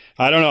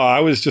 I don't know.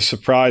 I was just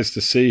surprised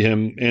to see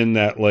him in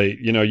that late.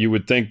 You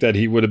would think that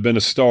he would have been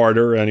a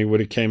starter and he would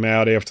have came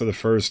out after the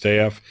first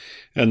half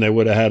and they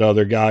would have had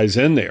other guys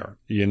in there,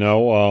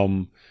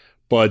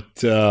 But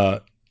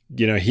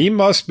he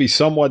must be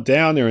somewhat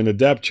down there in the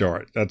depth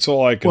chart. That's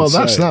all I can say. Well,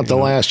 that's not the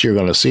last you're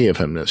going to see of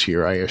him this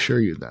year. I assure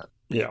you that.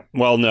 Yeah.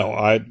 Well, no,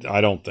 I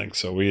don't think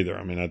so either.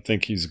 I mean, I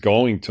think he's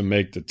going to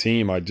make the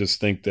team. I just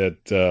think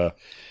that,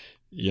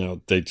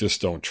 they just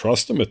don't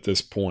trust him at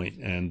this point.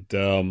 And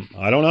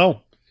I don't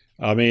know.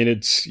 I mean,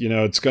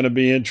 it's going to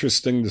be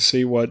interesting to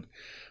see what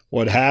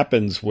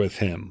happens with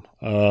him.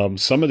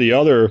 Some of the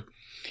other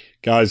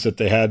guys that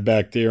they had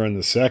back there in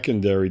the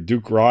secondary,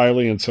 Duke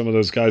Riley and some of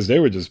those guys, they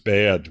were just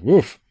bad.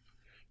 Woof.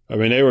 I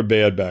mean, they were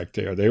bad back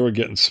there. They were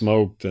getting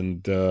smoked.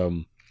 And,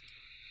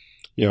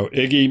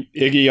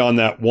 Iggy on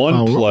that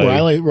one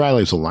play.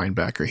 Riley's a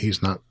linebacker.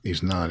 He's not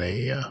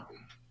a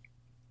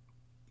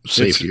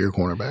safety or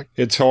cornerback.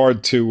 It's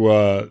hard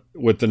to,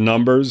 with the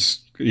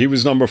numbers. He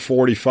was number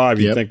 45.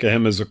 You think of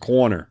him as a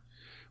corner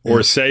or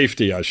a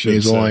safety, I should say.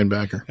 He's a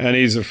linebacker. And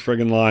he's a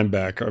friggin'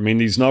 linebacker. I mean,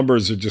 these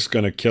numbers are just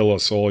going to kill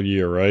us all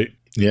year, right?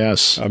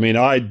 Yes. I mean,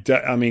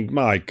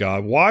 my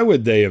God, why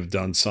would they have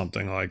done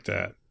something like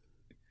that?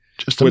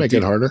 Just to make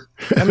it harder.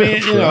 I mean,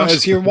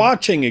 as you're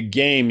watching a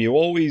game, you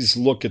always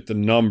look at the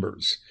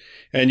numbers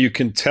and you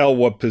can tell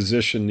what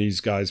position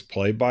these guys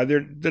play by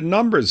the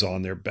numbers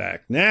on their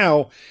back.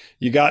 Now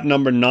you got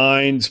number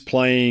 9s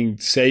playing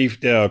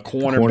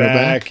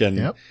cornerback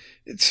and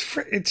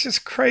it's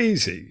just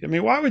crazy. I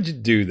mean, why would you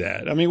do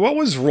that? I mean, what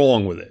was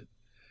wrong with it?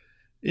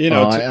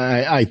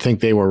 I think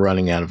they were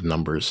running out of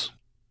numbers.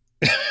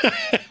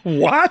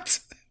 What?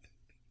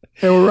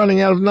 They were running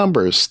out of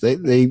numbers.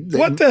 They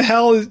what the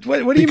hell is what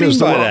do you mean by that? Because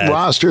the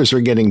rosters are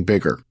getting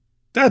bigger.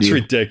 That's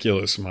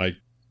ridiculous, Mike.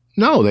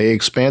 No, they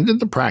expanded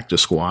the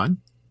practice squad.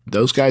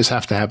 Those guys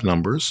have to have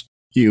numbers.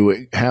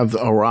 You have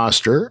a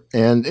roster,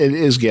 and it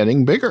is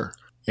getting bigger.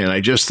 And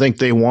I just think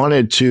they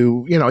wanted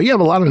to, you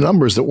have a lot of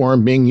numbers that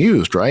weren't being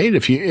used, right?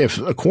 If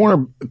a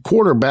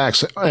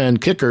quarterbacks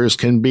and kickers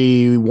can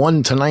be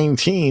 1 to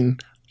 19,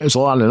 there's a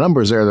lot of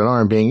numbers there that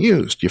aren't being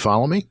used. You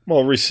follow me?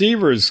 Well,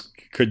 receivers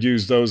could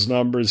use those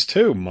numbers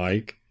too,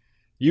 Mike.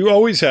 You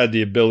always had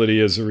the ability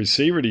as a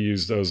receiver to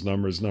use those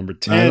numbers. Number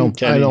 10,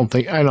 I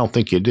don't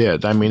think you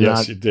did. I mean,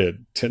 yes, you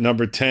did.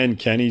 Number 10,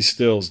 Kenny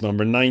Stills.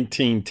 Number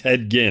 19,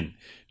 Ted Ginn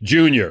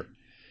Jr.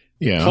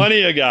 Yeah,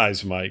 plenty of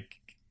guys, Mike.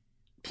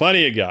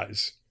 Plenty of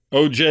guys.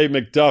 O.J.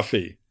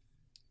 McDuffie.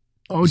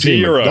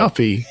 O.J.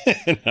 McDuffie.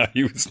 No,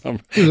 he was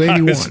number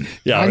 81.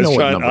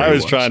 I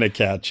was trying to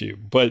catch you,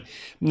 but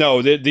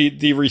no,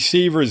 the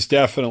receivers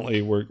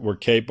definitely were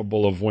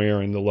capable of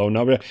wearing the low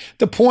number.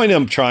 The point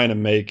I'm trying to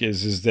make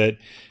is that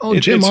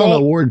Jim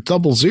Otto wore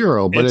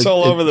 00, but it's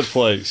all over the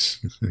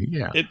place.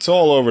 Yeah, it's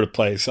all over the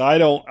place. I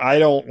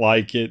don't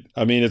like it.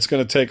 I mean, it's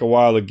going to take a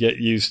while to get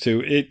used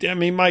to it. I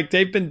mean, Mike,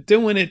 they've been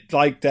doing it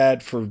like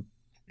that for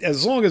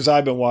as long as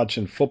I've been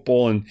watching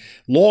football and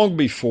long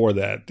before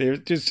that,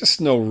 there's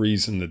just no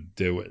reason to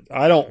do it.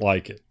 I don't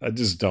like it. I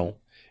just don't.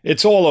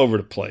 It's all over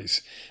the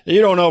place.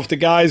 You don't know if the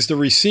guy's the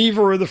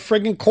receiver or the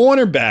friggin'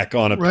 cornerback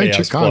on a right,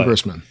 pass your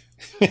congressman.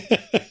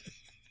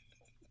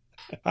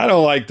 I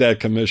don't like that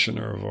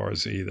commissioner of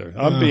ours either.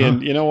 I'm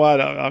being, you know what?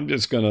 I'm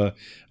just gonna.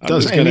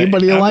 Does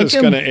anybody like him? I'm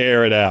just gonna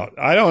air it out.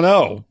 I don't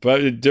know,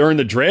 but during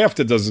the draft,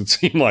 it doesn't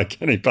seem like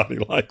anybody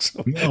likes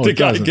him. No, the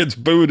guy gets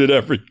booed at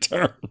every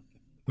turn.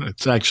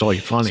 It's actually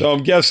funny. So I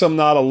guess I'm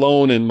not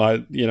alone in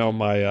my,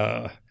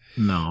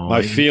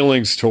 my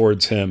feelings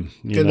towards him.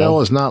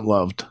 Goodell is not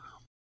loved.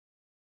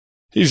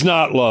 He's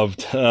not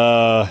loved,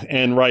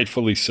 and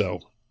rightfully so,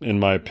 in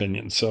my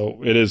opinion.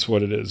 So it is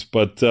what it is.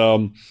 But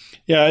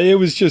yeah, it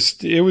was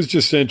just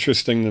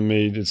interesting to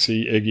me to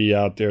see Iggy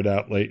out there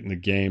that late in the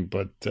game.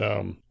 But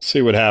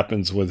see what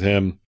happens with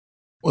him.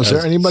 Was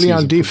there anybody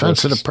on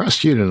defense that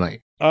impressed you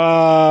tonight?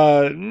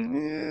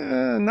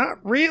 Not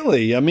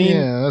really. I mean,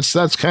 yeah,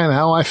 that's kind of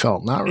how I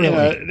felt. Not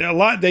really. A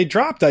lot. They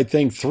dropped, I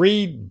think,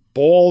 3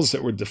 balls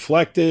that were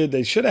deflected.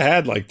 They should have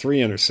had like 3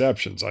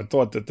 interceptions. I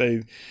thought that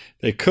they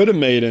could have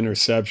made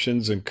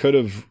interceptions and could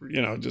have,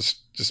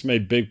 just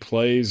made big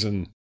plays,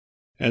 and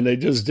they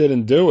just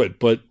didn't do it.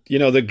 But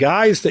the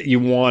guys that you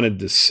wanted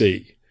to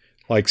see,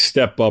 like,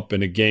 step up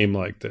in a game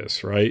like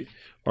this, right,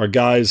 are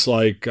guys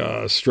like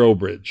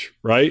Strobridge,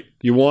 right?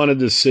 You wanted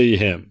to see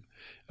him.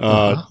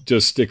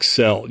 Just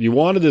excel. You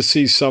wanted to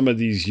see some of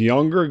these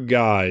younger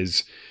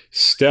guys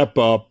step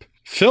up.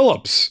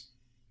 Phillips,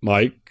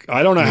 Mike,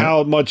 I don't know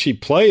how much he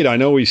played. I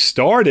know he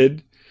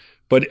started,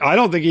 but I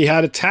don't think he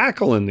had a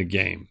tackle in the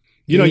game.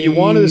 You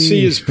wanted to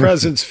see his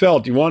presence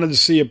felt. You wanted to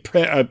see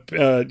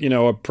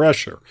a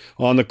pressure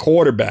on the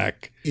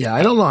quarterback. Yeah,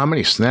 I don't know how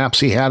many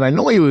snaps he had. I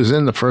know he was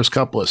in the first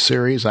couple of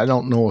series. I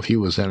don't know if he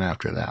was in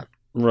after that.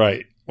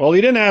 Right. Well,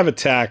 he didn't have a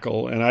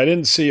tackle, and I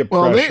didn't see a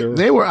pressure. Well,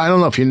 they were, I don't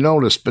know if you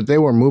noticed, but they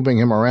were moving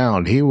him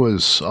around. He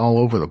was all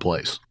over the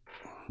place.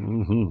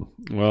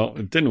 Mm-hmm. Well,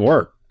 it didn't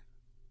work.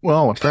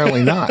 Well,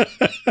 apparently not.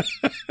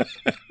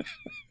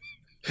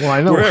 Well,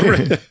 I know.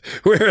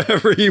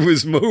 Wherever he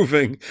was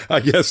moving, I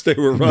guess they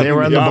were running. They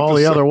ran the ball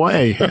the other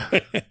way.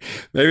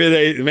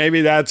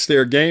 Maybe that's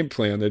their game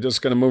plan. They're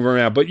just going to move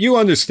around. But you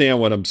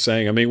understand what I'm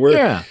saying. I mean,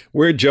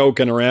 we're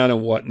joking around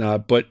and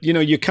whatnot, but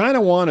you kind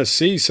of want to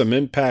see some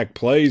impact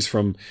plays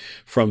from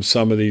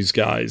some of these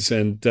guys,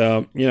 and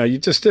you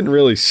just didn't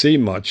really see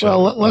much.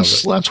 Well,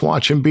 let's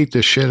watch him beat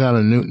the shit out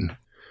of Newton.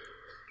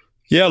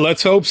 Yeah,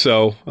 let's hope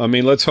so. I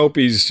mean, let's hope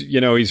he's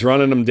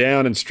running them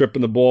down and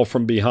stripping the ball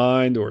from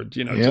behind, or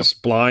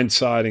just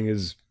blindsiding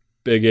his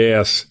big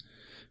ass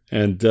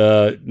and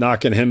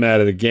knocking him out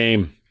of the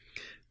game.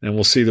 And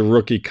we'll see the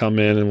rookie come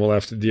in, and we'll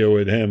have to deal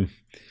with him.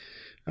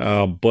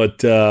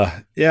 But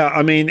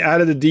I mean,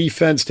 out of the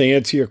defense, to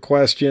answer your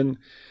question,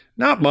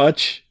 not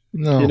much.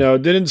 No.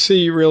 Didn't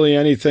see really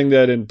anything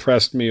that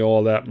impressed me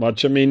all that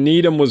much. I mean,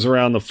 Needham was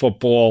around the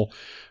football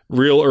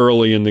real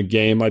early in the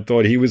game. I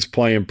thought he was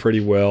playing pretty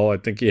well. I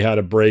think he had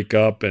a break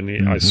up,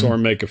 and I saw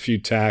him make a few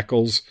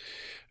tackles.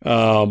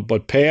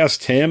 But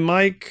past him,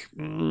 Mike,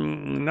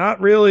 not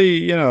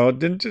really.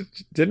 Didn't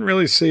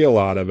really see a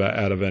lot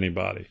out of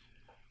anybody.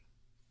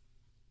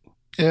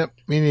 Yeah,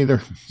 me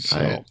neither.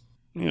 So,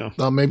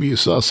 thought maybe you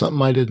saw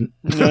something I didn't.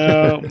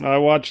 No, I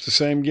watched the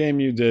same game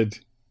you did.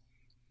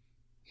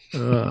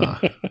 My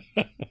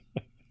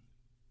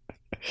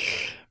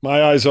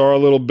eyes are a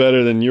little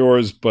better than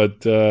yours,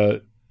 but well,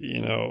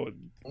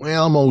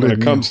 I'm older when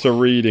it comes to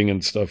reading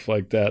and stuff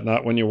like that,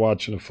 not when you're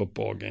watching a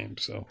football game.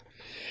 So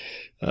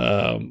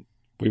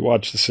we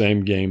watched the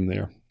same game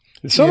there.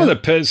 And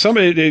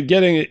somebody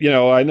getting,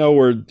 I know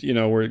we're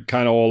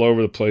kind of all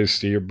over the place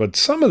here, but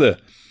some of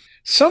the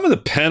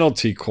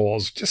penalty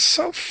calls just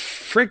so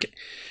freaking.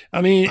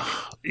 I mean,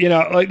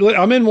 like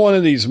I'm in one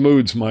of these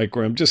moods, Mike,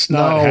 where I'm just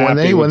not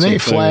happy. When they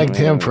flagged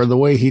him for the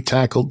way he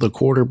tackled the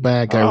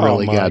quarterback, I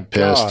really got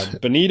pissed.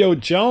 God. Benito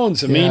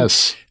Jones, I mean,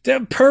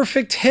 the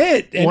perfect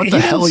hit. And what the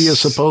hell are you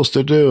supposed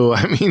to do?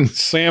 I mean,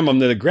 slam him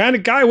to the ground. The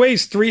guy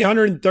weighs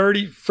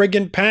 330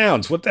 friggin'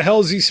 pounds. What the hell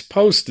is he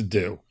supposed to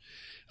do?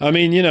 I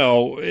mean,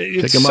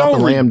 it's pick him up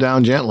and lay him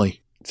down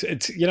gently.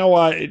 It's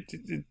what?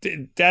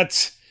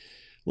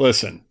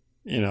 Listen,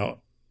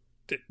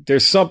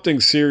 there's something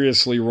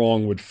seriously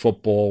wrong with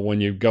football when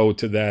you go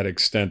to that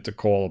extent to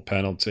call a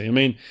penalty. I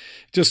mean,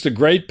 just a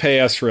great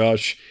pass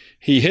rush.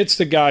 He hits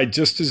the guy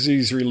just as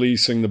he's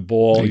releasing the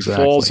ball.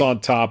 Exactly. He falls on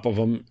top of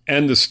him.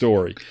 End of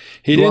story.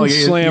 He didn't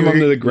slam him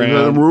to the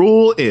ground. The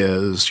rule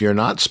is you're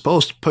not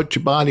supposed to put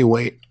your body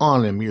weight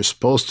on him. You're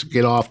supposed to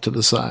get off to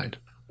the side.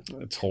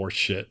 That's horse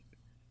shit.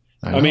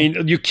 I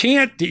mean, you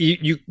can't.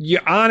 You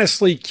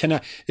honestly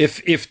cannot.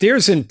 If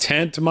there's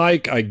intent,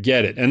 Mike, I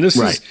get it, and this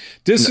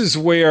is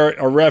where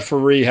a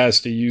referee has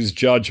to use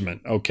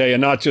judgment, okay,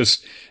 and not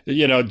just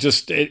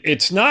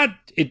it's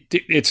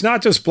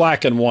not just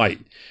black and white.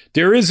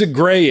 There is a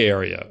gray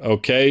area,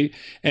 okay,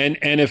 and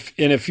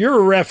if you're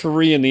a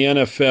referee in the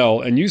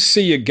NFL and you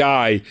see a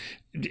guy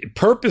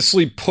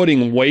purposely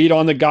putting weight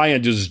on the guy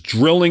and just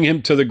drilling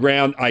him to the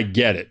ground, I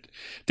get it.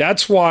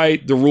 That's why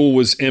the rule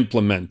was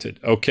implemented,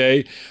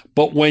 okay?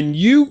 But when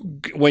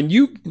you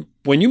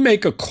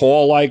make a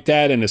call like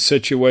that in a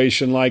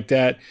situation like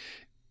that,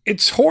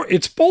 it's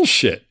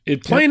bullshit.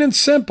 It's plain and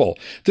simple.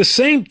 The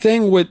same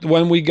thing with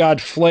when we got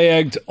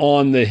flagged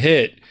on the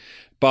hit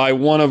by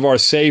one of our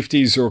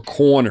safeties or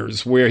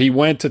corners, where he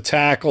went to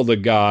tackle the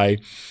guy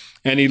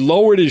and he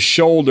lowered his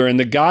shoulder and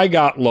the guy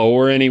got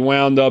lower and they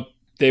wound up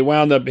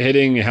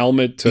hitting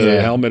helmet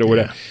to helmet or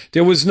whatever. Yeah.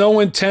 There was no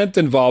intent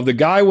involved. The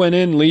guy went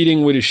in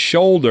leading with his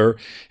shoulder,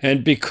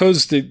 and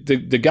because the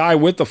guy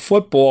with the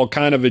football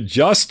kind of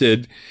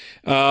adjusted,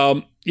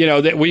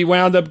 that we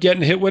wound up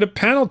getting hit with a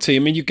penalty. I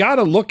mean, you got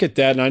to look at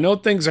that. And I know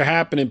things are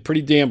happening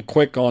pretty damn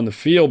quick on the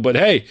field, but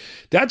hey,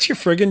 that's your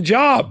friggin'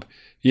 job,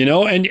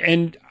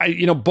 and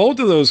I, both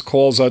of those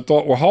calls I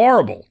thought were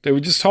horrible. They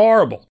were just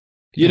horrible.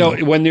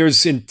 When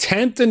there's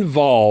intent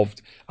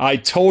involved, I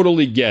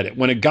totally get it.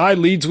 When a guy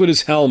leads with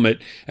his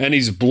helmet and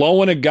he's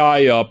blowing a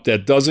guy up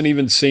that doesn't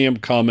even see him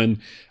coming,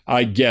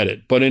 I get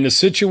it. But in a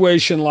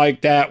situation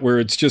like that where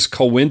it's just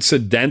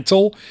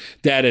coincidental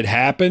that it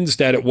happens,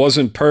 that it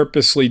wasn't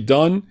purposely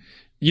done,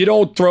 you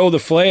don't throw the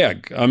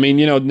flag. I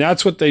mean,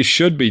 that's what they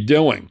should be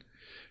doing.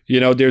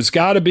 There's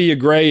got to be a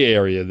gray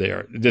area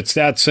there. It's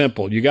that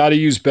simple. You got to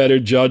use better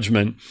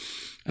judgment.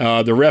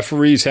 The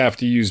referees have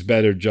to use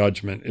better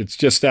judgment. It's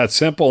just that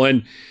simple.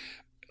 And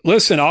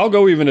listen, I'll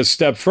go even a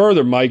step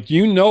further, Mike.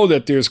 You know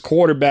that there's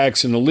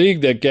quarterbacks in the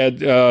league that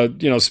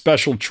get,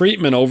 special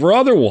treatment over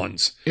other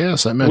ones.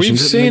 Yes, I mentioned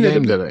it in the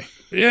game today.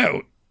 Yeah.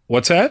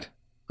 What's that?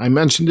 I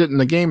mentioned it in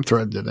the game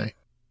thread today.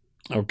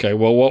 Okay.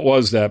 Well, what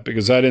was that?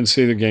 Because I didn't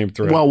see the game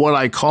thread. Well, what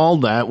I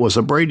called that was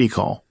a Brady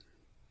call.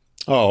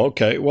 Oh,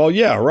 okay. Well,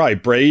 yeah,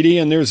 right. Brady,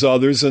 and there's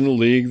others in the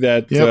league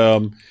that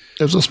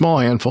there's a small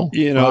handful.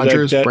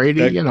 Rodgers,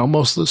 Brady,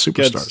 most of the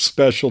superstars. Get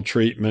special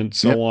treatment,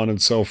 so on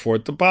and so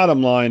forth. The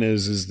bottom line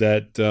is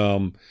that,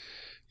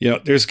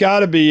 there's got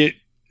to be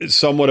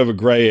somewhat of a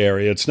gray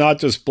area. It's not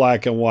just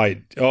black and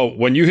white. Oh,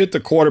 when you hit the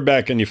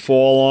quarterback and you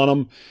fall on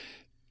him,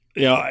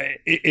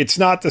 it's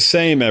not the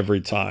same every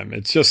time.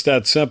 It's just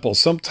that simple.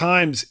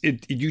 Sometimes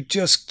you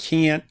just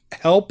can't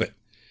help it.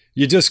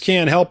 You just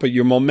can't help it.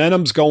 Your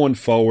momentum's going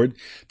forward.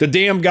 The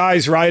damn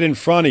guy's right in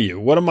front of you.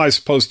 What am I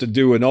supposed to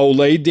do, an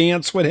Olay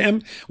dance with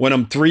him when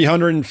I'm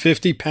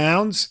 350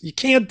 pounds? You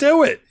can't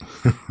do it.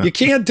 You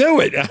can't do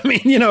it. I mean,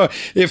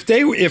 if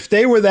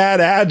they were that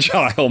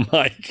agile,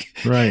 Mike.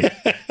 Right.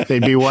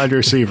 They'd be wide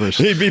receivers.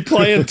 He'd be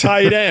playing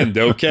tight end,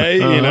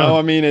 okay?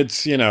 I mean,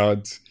 it's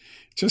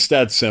just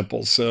that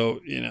simple.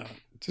 So,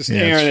 just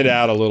airing it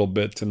out a little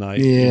bit tonight.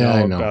 Yeah,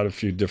 I know. About a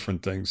few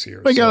different things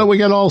here. We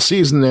got all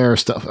season there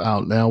stuff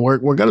out now. We're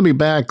going to be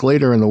back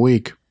later in the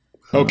week.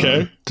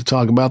 Okay. To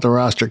talk about the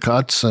roster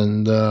cuts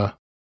and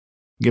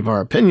give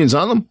our opinions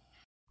on them.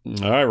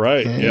 All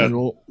right. And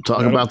we'll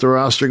talk about the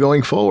roster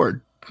going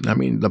forward. I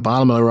mean, the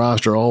bottom of the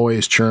roster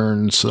always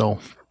churns, so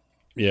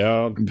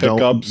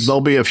pickups.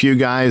 There'll be a few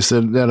guys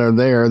that are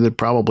there that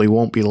probably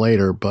won't be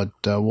later, but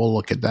we'll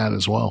look at that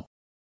as well.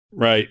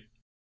 Right.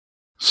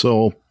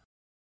 So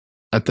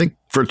I think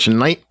for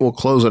tonight, we'll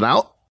close it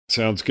out.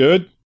 Sounds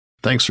good.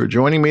 Thanks for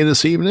joining me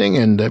this evening,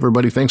 and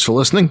everybody, thanks for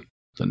listening.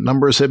 The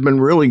numbers have been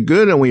really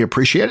good, and we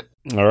appreciate it.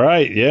 All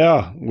right.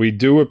 Yeah, we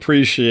do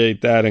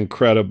appreciate that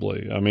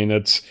incredibly. I mean,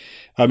 it's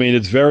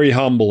very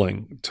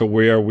humbling to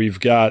where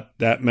we've got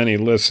that many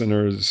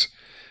listeners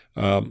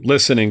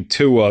listening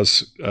to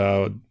us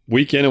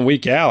week in and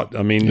week out.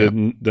 I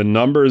mean, the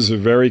numbers are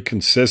very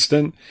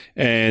consistent,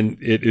 and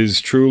it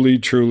is truly,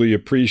 truly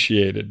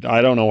appreciated.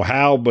 I don't know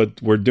how,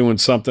 but we're doing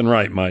something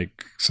right,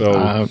 Mike.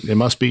 So it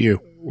must be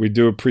you. We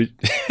do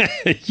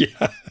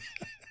yeah.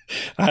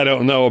 I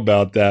don't know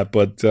about that,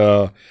 but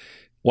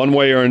one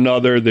way or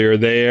another, they're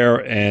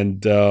there,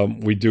 and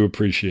we do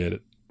appreciate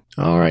it.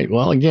 All right.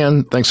 Well,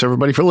 again, thanks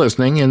everybody for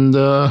listening, and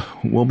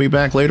we'll be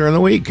back later in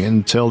the week.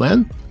 Until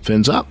then,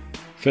 fins up.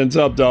 Fins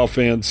up,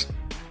 Dolphins.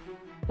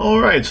 All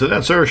right, so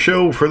that's our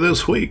show for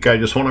this week. I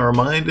just want to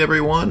remind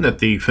everyone that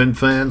the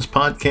FinFans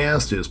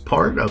podcast is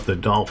part of the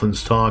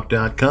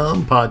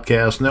DolphinsTalk.com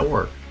podcast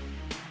network.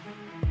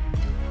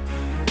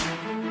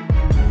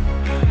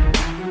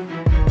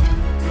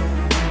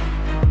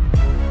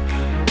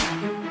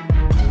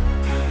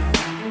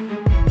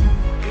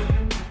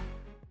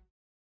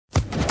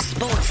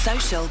 Sports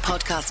Social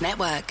Podcast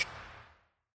Network.